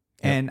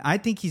 Yep. And I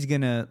think he's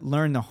going to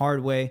learn the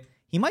hard way.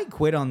 He might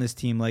quit on this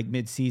team like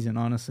mid-season,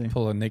 honestly.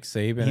 Pull a Nick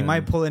Saban. He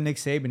might pull a Nick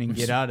Saban and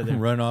get out of there.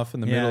 Run off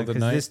in the middle of the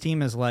night. This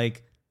team is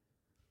like,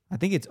 I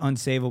think it's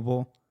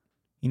unsavable.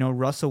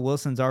 Russell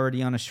Wilson's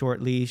already on a short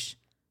leash.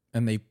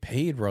 And they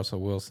paid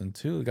Russell Wilson,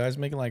 too. The guy's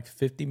making like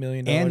 $50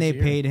 million and they a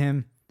year. paid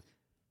him.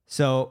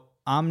 So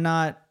I'm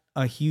not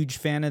a huge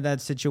fan of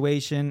that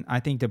situation. I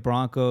think the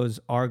Broncos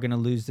are going to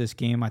lose this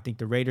game. I think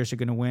the Raiders are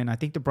going to win. I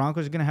think the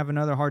Broncos are going to have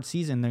another hard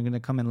season. They're going to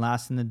come in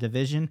last in the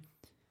division.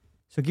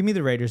 So give me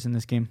the Raiders in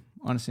this game,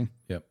 honestly.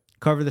 Yep.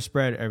 Cover the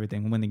spread,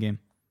 everything. Win the game.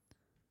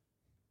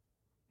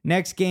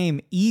 Next game,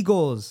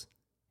 Eagles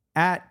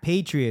at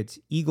Patriots.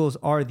 Eagles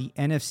are the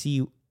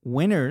NFC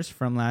winners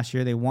from last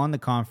year. They won the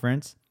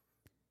conference.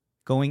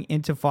 Going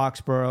into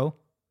Foxborough,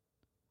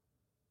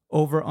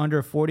 over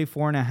under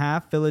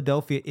 44.5.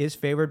 Philadelphia is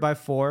favored by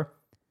 4.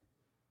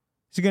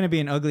 It's going to be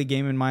an ugly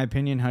game, in my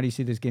opinion. How do you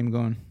see this game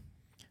going?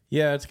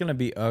 Yeah, it's going to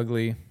be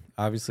ugly.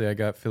 Obviously, I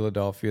got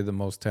Philadelphia, the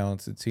most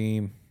talented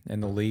team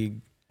in the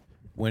league,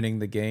 winning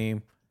the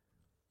game.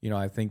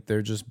 I think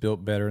they're just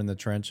built better in the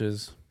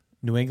trenches.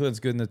 New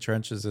England's good in the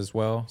trenches as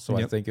well, so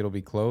I think it'll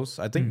be close.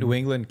 I think New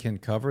England can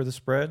cover the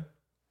spread,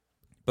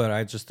 but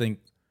I just think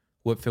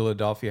what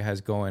Philadelphia has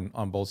going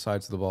on both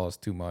sides of the ball is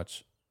too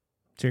much.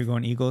 So you're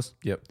going Eagles?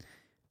 Yep.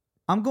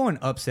 I'm going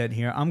upset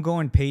here. I'm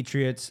going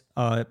Patriots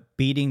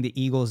beating the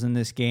Eagles in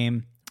this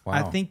game. Wow.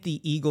 I think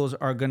the Eagles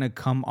are going to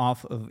come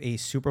off of a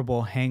Super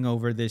Bowl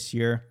hangover this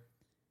year.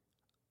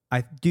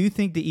 I do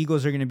think the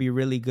Eagles are going to be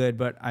really good,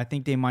 but I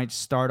think they might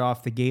start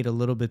off the gate a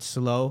little bit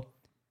slow.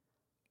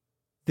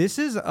 This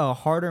is a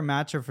harder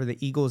matchup for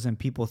the Eagles than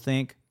people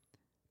think.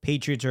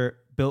 Patriots are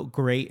built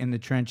great in the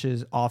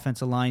trenches,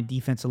 offensive line,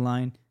 defensive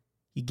line.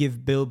 You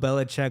give Bill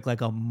Belichick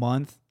like a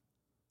month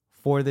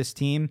for this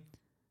team.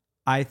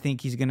 I think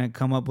he's going to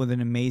come up with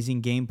an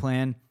amazing game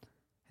plan.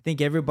 I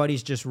think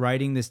everybody's just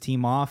writing this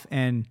team off.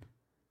 And,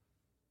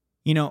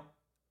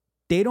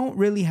 they don't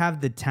really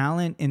have the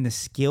talent in the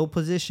skill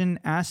position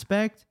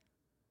aspect.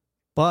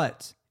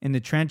 But in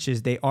the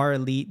trenches, they are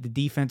elite. The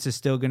defense is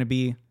still going to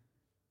be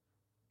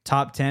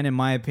top 10, in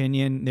my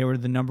opinion. They were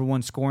the number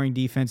 1 scoring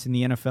defense in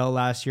the NFL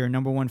last year,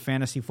 number 1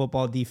 fantasy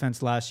football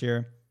defense last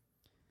year.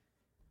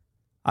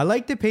 I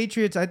like the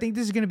Patriots. I think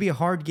this is going to be a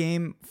hard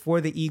game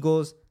for the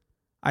Eagles.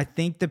 I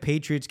think the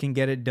Patriots can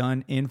get it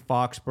done in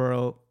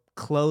Foxborough.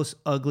 Close,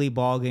 ugly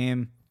ball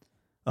game.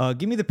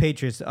 Give me the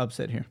Patriots to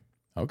upset here.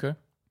 Okay.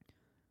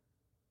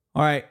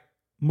 All right.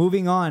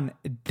 Moving on.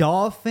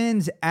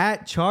 Dolphins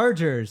at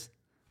Chargers.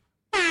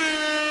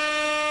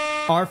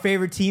 Our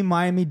favorite team,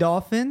 Miami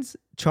Dolphins.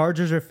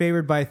 Chargers are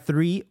favored by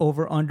 3,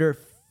 over under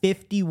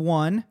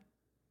 51.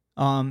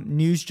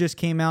 News just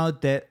came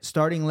out that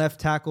starting left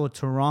tackle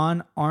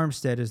Teron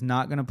Armstead is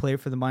not going to play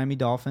for the Miami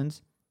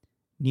Dolphins.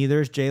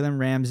 Neither is Jalen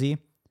Ramsey.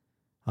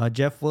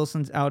 Jeff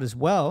Wilson's out as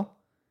well.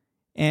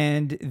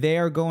 And they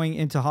are going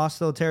into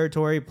hostile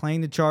territory, playing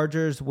the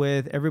Chargers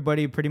with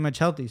everybody pretty much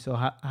healthy. So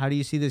how do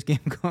you see this game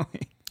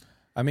going?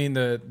 I mean,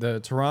 the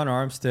Teron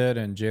Armstead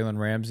and Jalen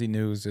Ramsey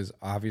news is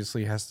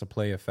obviously has to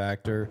play a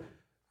factor.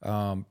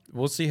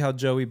 We'll see how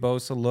Joey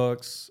Bosa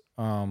looks.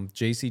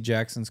 J.C.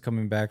 Jackson's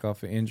coming back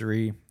off an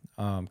injury.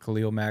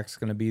 Khalil Mack's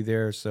going to be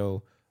there.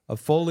 So a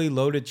fully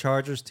loaded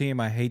Chargers team,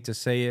 I hate to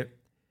say it,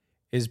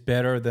 is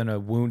better than a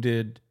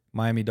wounded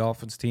Miami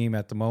Dolphins team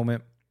at the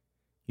moment.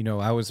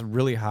 I was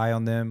really high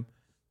on them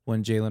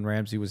when Jalen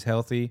Ramsey was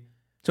healthy.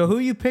 So who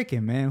you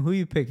picking, man? Who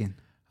you picking?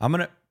 I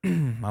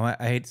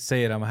hate to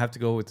say it, I'm going to have to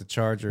go with the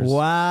Chargers.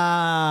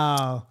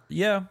 Wow.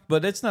 Yeah,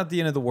 but it's not the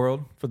end of the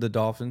world for the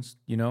Dolphins,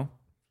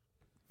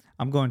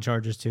 I'm going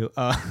Chargers too.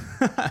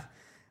 I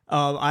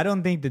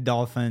don't think the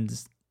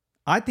Dolphins...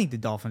 I think the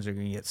Dolphins are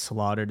going to get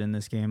slaughtered in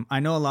this game. I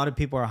know a lot of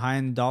people are high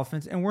on the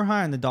Dolphins, and we're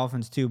high on the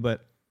Dolphins too,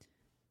 but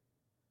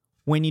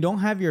when you don't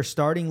have your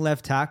starting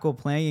left tackle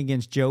playing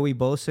against Joey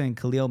Bosa and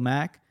Khalil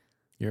Mack,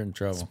 you're in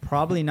trouble. It's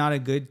probably not a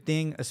good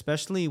thing,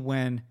 especially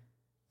when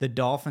the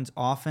Dolphins'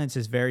 offense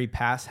is very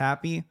pass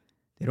happy.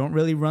 They don't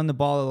really run the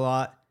ball a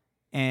lot,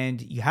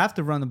 and you have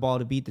to run the ball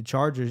to beat the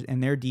Chargers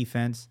and their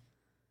defense.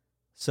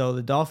 So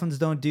the Dolphins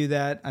don't do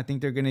that. I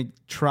think they're going to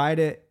try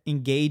to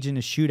engage in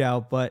a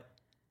shootout, but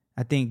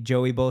I think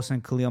Joey Bosa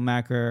and Khalil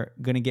Mack are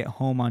going to get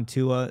home on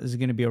Tua. This is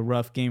going to be a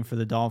rough game for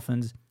the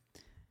Dolphins.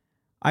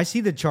 I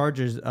see the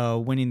Chargers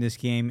winning this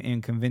game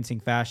in convincing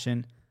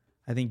fashion.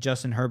 I think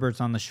Justin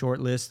Herbert's on the short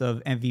list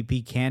of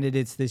MVP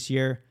candidates this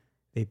year.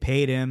 They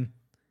paid him.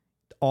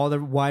 All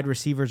the wide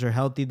receivers are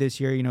healthy this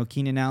year. You know,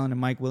 Keenan Allen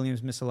and Mike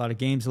Williams missed a lot of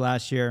games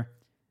last year.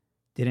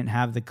 Didn't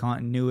have the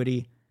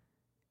continuity.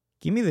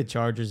 Give me the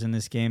Chargers in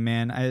this game,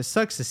 man. It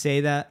sucks to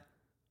say that,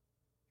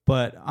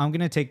 but I'm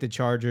going to take the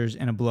Chargers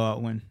in a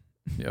blowout win.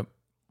 Yep.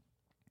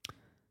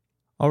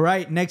 All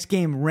right, next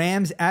game,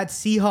 Rams at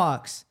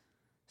Seahawks.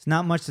 It's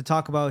not much to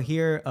talk about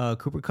here.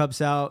 Cooper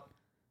Kupp's out.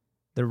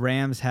 The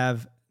Rams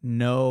have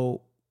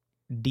no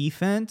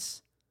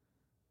defense.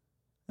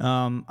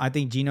 I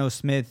think Geno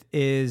Smith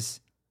is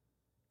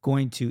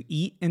going to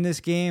eat in this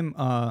game.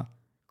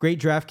 Great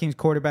DraftKings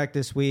quarterback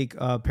this week.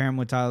 Pair him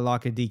with Tyler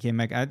Lockett, DK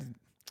Metcalf.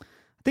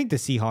 I think the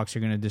Seahawks are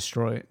going to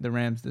destroy the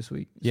Rams this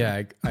week. So.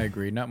 Yeah, I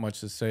agree. Not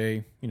much to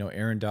say. You know,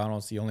 Aaron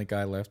Donald's the only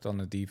guy left on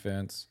the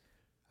defense.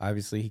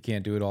 Obviously, he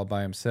can't do it all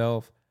by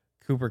himself.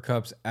 Cooper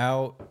Kupp's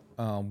out.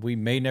 We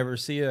may never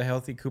see a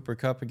healthy Cooper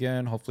Kupp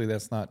again. Hopefully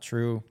that's not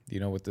true, you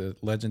know, with the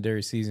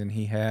legendary season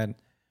he had.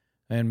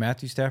 And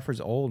Matthew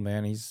Stafford's old,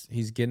 man.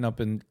 He's getting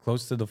up in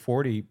close to the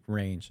 40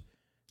 range.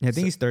 Yeah, I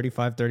think he's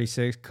 35,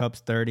 36.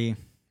 Kupp's 30.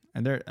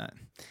 And they're...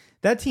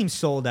 that team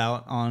sold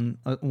out on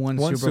one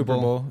Super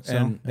Bowl. So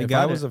and if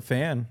I was a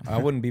fan, I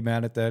wouldn't be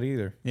mad at that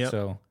either. Yep.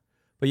 So,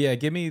 but yeah,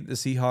 give me the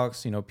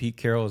Seahawks. You know, Pete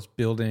Carroll is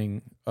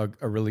building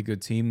a really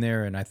good team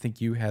there, and I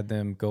think you had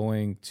them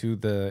going to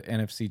the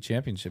NFC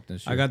Championship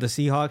this year. I got the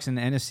Seahawks in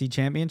the NFC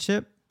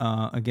Championship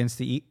against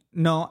the...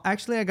 No,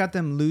 actually, I got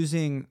them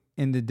losing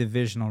in the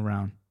divisional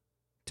round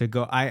to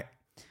go.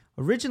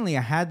 Originally,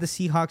 I had the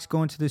Seahawks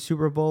going to the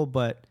Super Bowl,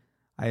 but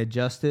I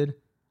adjusted.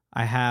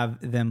 I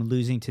have them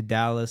losing to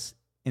Dallas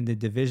in the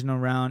divisional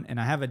round, and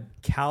I have a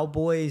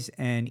Cowboys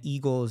and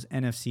Eagles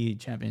NFC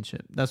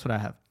Championship. That's what I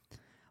have.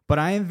 But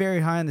I am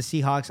very high on the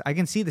Seahawks. I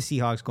can see the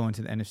Seahawks going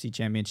to the NFC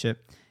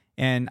Championship,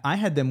 and I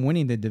had them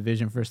winning the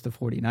division versus the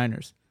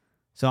 49ers.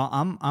 So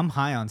I'm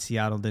high on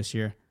Seattle this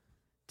year.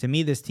 To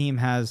me, this team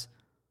has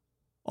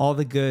all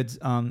the goods.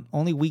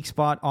 Only weak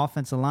spot,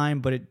 offensive line,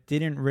 but it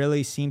didn't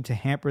really seem to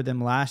hamper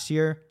them last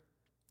year.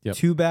 Yep.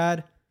 Too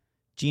bad.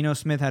 Geno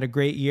Smith had a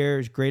great year. He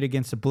was great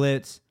against the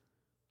blitz.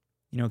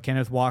 You know,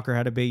 Kenneth Walker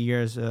had a big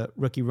year as a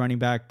rookie running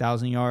back,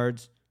 1,000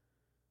 yards.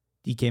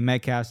 DK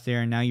Metcalf's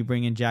there, and now you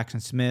bring in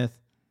Jackson Smith.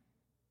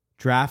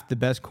 Draft the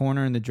best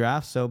corner in the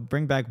draft, so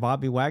bring back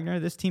Bobby Wagner.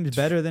 This team's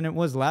better than it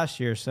was last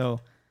year, so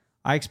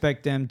I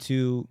expect them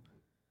to,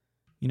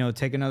 you know,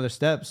 take another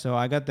step. So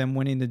I got them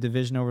winning the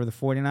division over the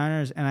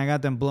 49ers, and I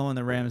got them blowing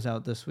the Rams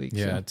out this week.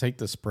 Yeah, so. Take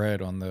the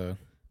spread on the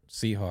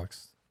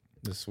Seahawks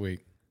this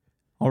week.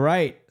 All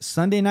right,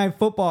 Sunday Night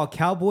Football,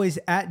 Cowboys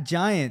at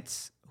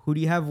Giants. Who do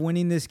you have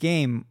winning this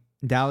game?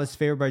 Dallas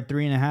favored by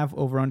 3.5,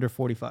 over under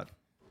 45.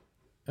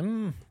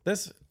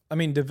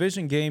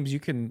 Division games, you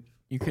can.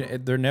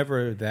 They're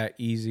never that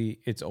easy.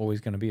 It's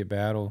always going to be a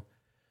battle.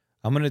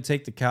 I'm going to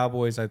take the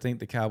Cowboys. I think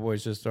the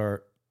Cowboys just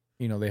are,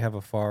 you know, they have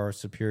a far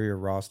superior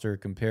roster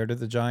compared to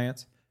the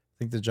Giants. I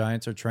think the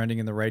Giants are trending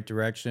in the right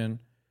direction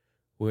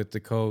with the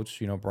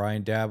coach, you know,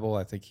 Brian Dabble.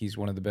 I think he's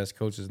one of the best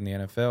coaches in the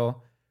NFL.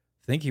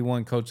 I think he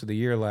won Coach of the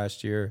Year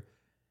last year.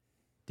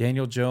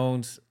 Daniel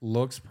Jones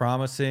looks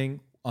promising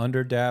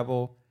under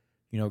Dabble,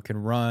 you know,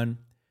 can run,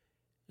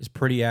 is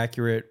pretty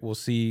accurate. We'll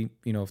see,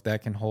 you know, if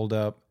that can hold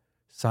up.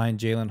 Signed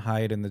Jalen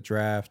Hyatt in the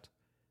draft,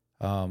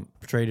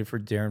 traded for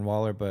Darren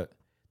Waller. But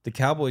the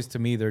Cowboys, to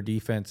me, their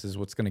defense is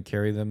what's going to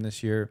carry them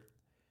this year.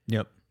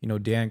 Yep. You know,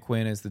 Dan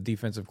Quinn is the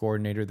defensive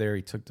coordinator there.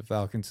 He took the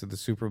Falcons to the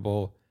Super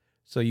Bowl.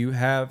 So you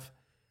have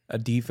a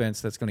defense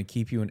that's going to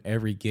keep you in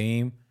every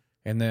game.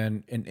 And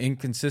then an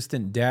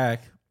inconsistent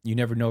Dak, you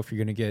never know if you're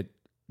going to get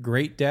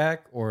great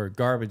Dak or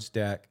garbage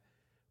Dak.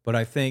 But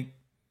I think,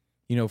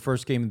 you know,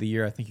 first game of the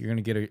year, I think you're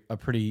going to get a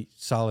pretty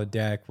solid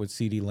Dak with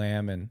CeeDee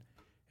Lamb and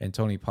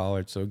Tony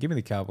Pollard. So give me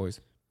the Cowboys.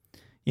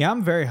 Yeah,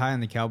 I'm very high on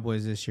the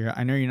Cowboys this year.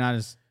 I know you're not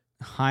as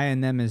high on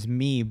them as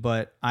me,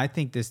 but I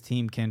think this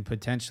team can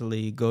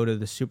potentially go to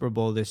the Super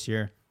Bowl this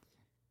year.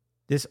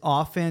 This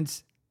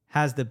offense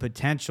has the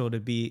potential to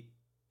be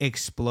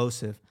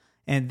explosive.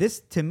 And this,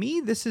 to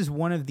me, this is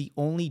one of the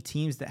only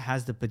teams that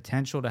has the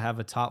potential to have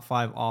a top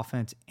 5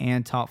 offense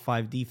and top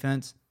 5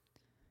 defense.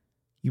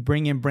 You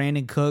bring in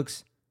Brandon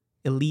Cooks,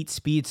 elite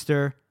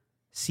speedster,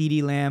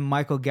 CeeDee Lamb,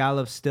 Michael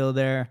Gallup's still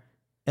there,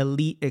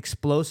 elite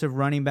explosive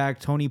running back,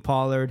 Tony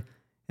Pollard.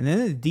 And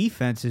then the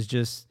defense is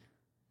just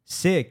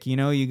sick. You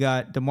know, you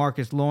got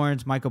DeMarcus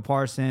Lawrence, Michael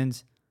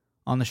Parsons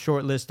on the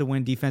short list to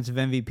win defensive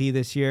MVP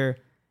this year.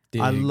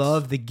 Diggs. I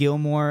love the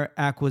Gilmore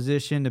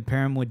acquisition to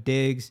pair him with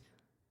Diggs.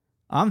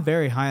 I'm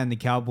very high on the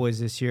Cowboys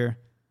this year.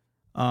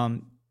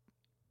 The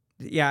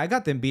Yeah, I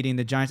got them beating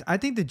the Giants. I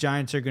think the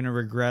Giants are going to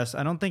regress.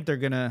 I don't think they're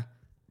going to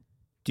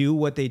do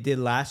what they did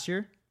last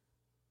year.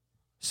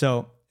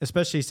 So,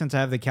 especially since I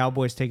have the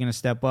Cowboys taking a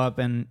step up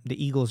and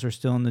the Eagles are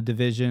still in the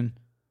division.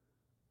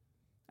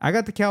 I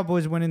got the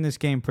Cowboys winning this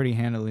game pretty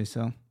handily,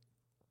 so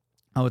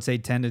I would say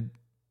 10 to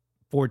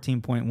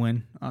 14 point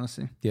win,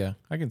 honestly. Yeah,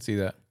 I can see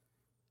that.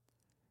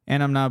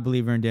 And I'm not a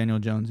believer in Daniel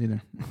Jones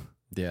either.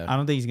 Yeah. I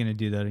don't think he's going to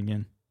do that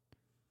again.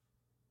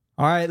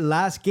 All right,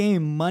 last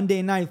game,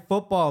 Monday Night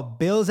Football.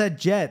 Bills at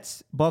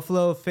Jets.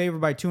 Buffalo favored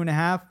by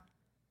 2.5.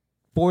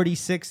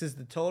 46 is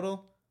the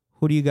total.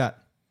 Who do you got?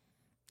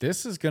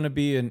 This is going to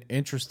be an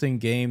interesting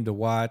game to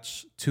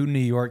watch. Two New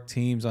York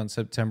teams on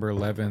September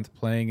 11th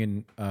playing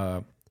in,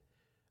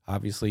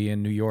 obviously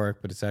in New York,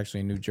 but it's actually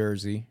in New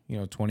Jersey,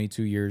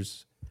 22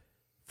 years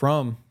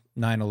from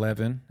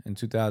 9/11 in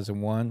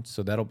 2001.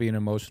 So that'll be an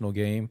emotional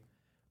game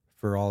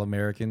for all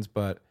Americans.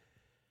 But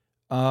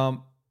I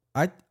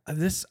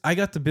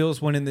got the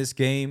Bills winning this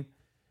game.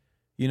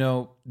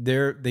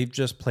 They've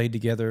just played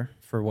together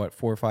for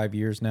 4 or 5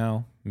 years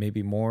now,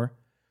 maybe more.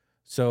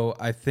 So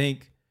I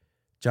think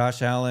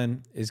Josh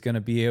Allen is going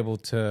to be able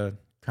to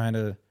kind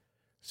of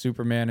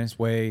Superman his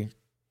way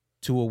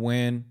to a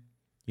win.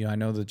 I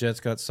know the Jets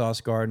got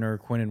Sauce Gardner,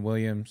 Quinnen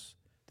Williams.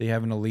 They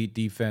have an elite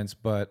defense,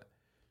 but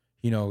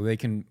they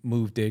can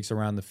move Diggs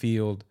around the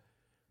field.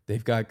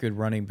 They've got good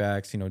running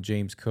backs,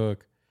 James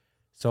Cook.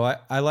 So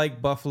I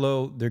like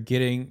Buffalo. They're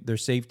getting their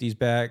safeties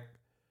back.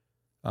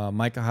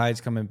 Micah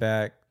Hyde's coming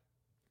back.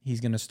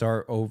 He's going to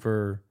start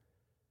over.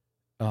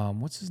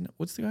 What's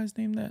the guy's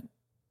name that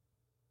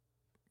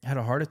had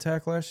a heart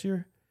attack last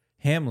year?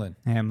 Hamlin,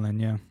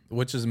 yeah.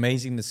 Which is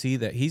amazing to see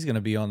that he's going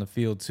to be on the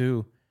field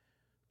too.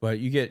 But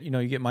you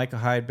get Micah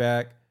Hyde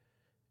back,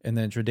 and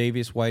then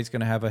Tre'Davious White's going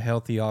to have a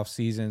healthy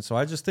offseason. So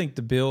I just think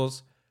the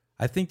Bills,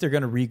 I think they're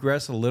going to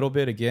regress a little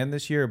bit again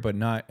this year, but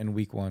not in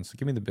week 1. So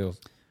give me the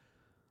Bills.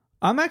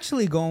 I'm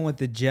actually going with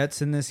the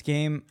Jets in this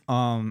game.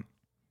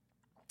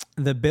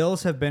 The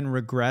Bills have been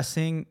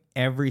regressing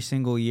every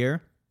single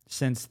year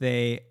since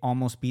they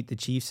almost beat the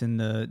Chiefs in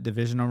the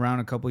divisional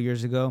round a couple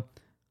years ago.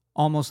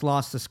 Almost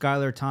lost to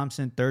Skylar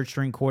Thompson,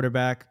 third-string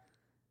quarterback.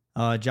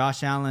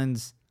 Josh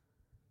Allen's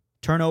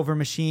turnover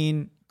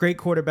machine, great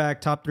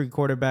quarterback, top 3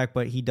 quarterback,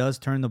 but he does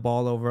turn the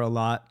ball over a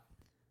lot.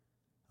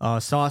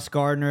 Sauce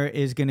Gardner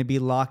is going to be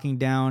locking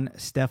down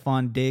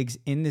Stephon Diggs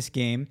in this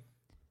game.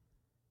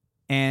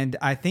 And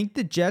I think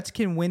the Jets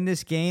can win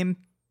this game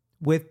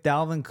with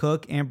Dalvin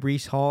Cook and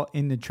Breece Hall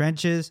in the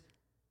trenches.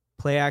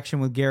 Play action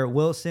with Garrett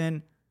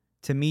Wilson.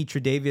 To me,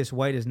 Tre'Davious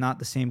White is not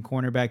the same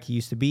cornerback he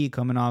used to be,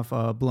 coming off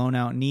a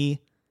blown-out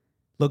knee.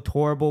 Looked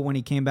horrible when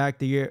he came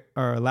back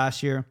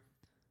last year.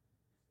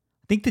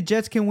 I think the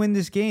Jets can win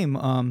this game.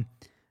 I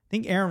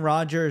think Aaron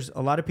Rodgers,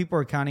 a lot of people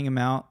are counting him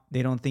out.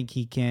 They don't think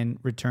he can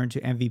return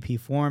to MVP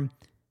form.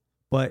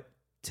 But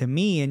to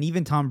me, and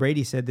even Tom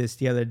Brady said this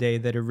the other day,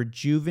 that a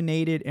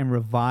rejuvenated and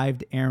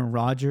revived Aaron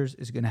Rodgers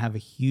is going to have a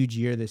huge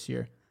year this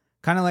year.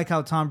 Kind of like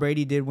how Tom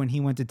Brady did when he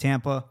went to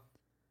Tampa.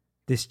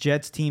 This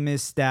Jets team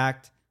is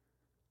stacked.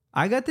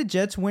 I got the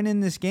Jets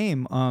winning this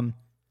game.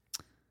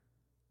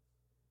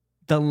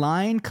 The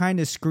line kind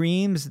of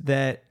screams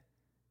that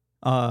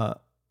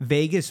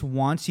Vegas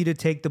wants you to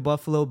take the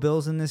Buffalo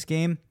Bills in this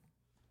game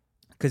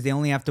because they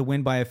only have to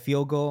win by a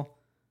field goal.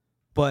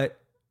 But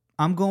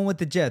I'm going with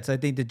the Jets. I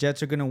think the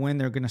Jets are going to win.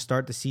 They're going to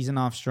start the season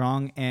off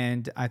strong,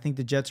 and I think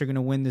the Jets are going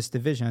to win this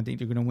division. I think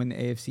they're going to win the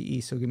AFC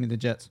East, so give me the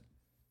Jets.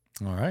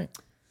 All right.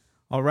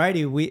 All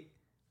righty.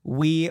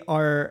 We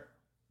are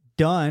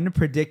done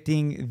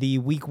predicting the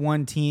Week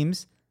 1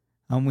 teams.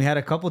 We had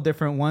a couple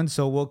different ones,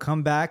 so we'll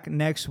come back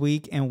next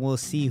week and we'll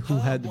see who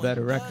had the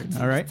better record.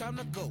 All right?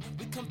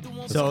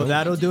 So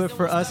that'll do it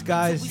for us,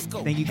 guys.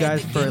 Thank you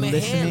guys for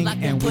listening,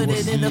 and we will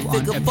see you on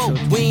episode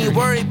 3. We ain't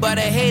worried about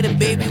a hater,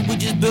 baby. We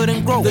just build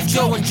and grow. The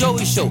Joe and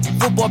Joey Show.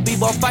 Football,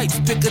 b-ball fights.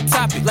 Pick a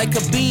topic like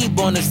Khabib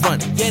on his run.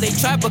 Yeah, they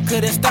tried but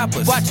couldn't stop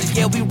us. Watch us,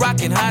 yeah, we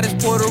rockin'. Hot as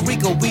Puerto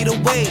Rico, we the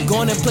wave. Go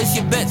on and place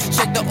your bets.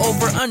 Check the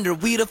over-under.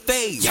 We the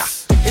fave. Yeah.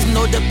 It's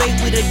no debate,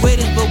 we the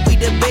greatest, but we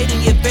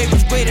debating your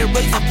favorites greater.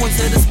 Raising points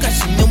of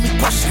discussion, then we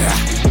crush it.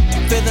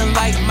 Feeling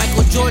like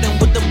Michael Jordan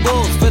with the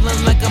Bulls. Feeling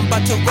like I'm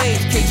about to raise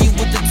KG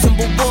with the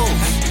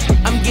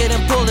Timberwolves. I'm getting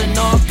pulled in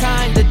all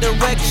kinds of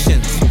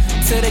directions.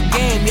 To the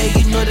game, yeah,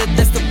 you know that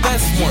that's the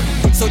best one.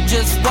 So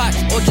just watch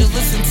or just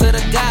listen to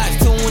the guys.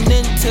 Tune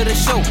in to the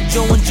show.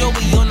 Joe and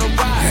Joey on the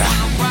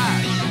ride.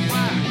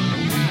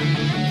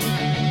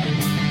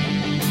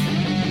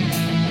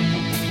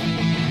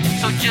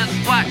 So just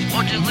watch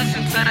or just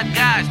listen to the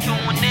guys.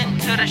 Tune in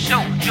to the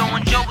show. Joe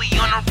and Joey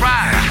on the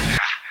ride.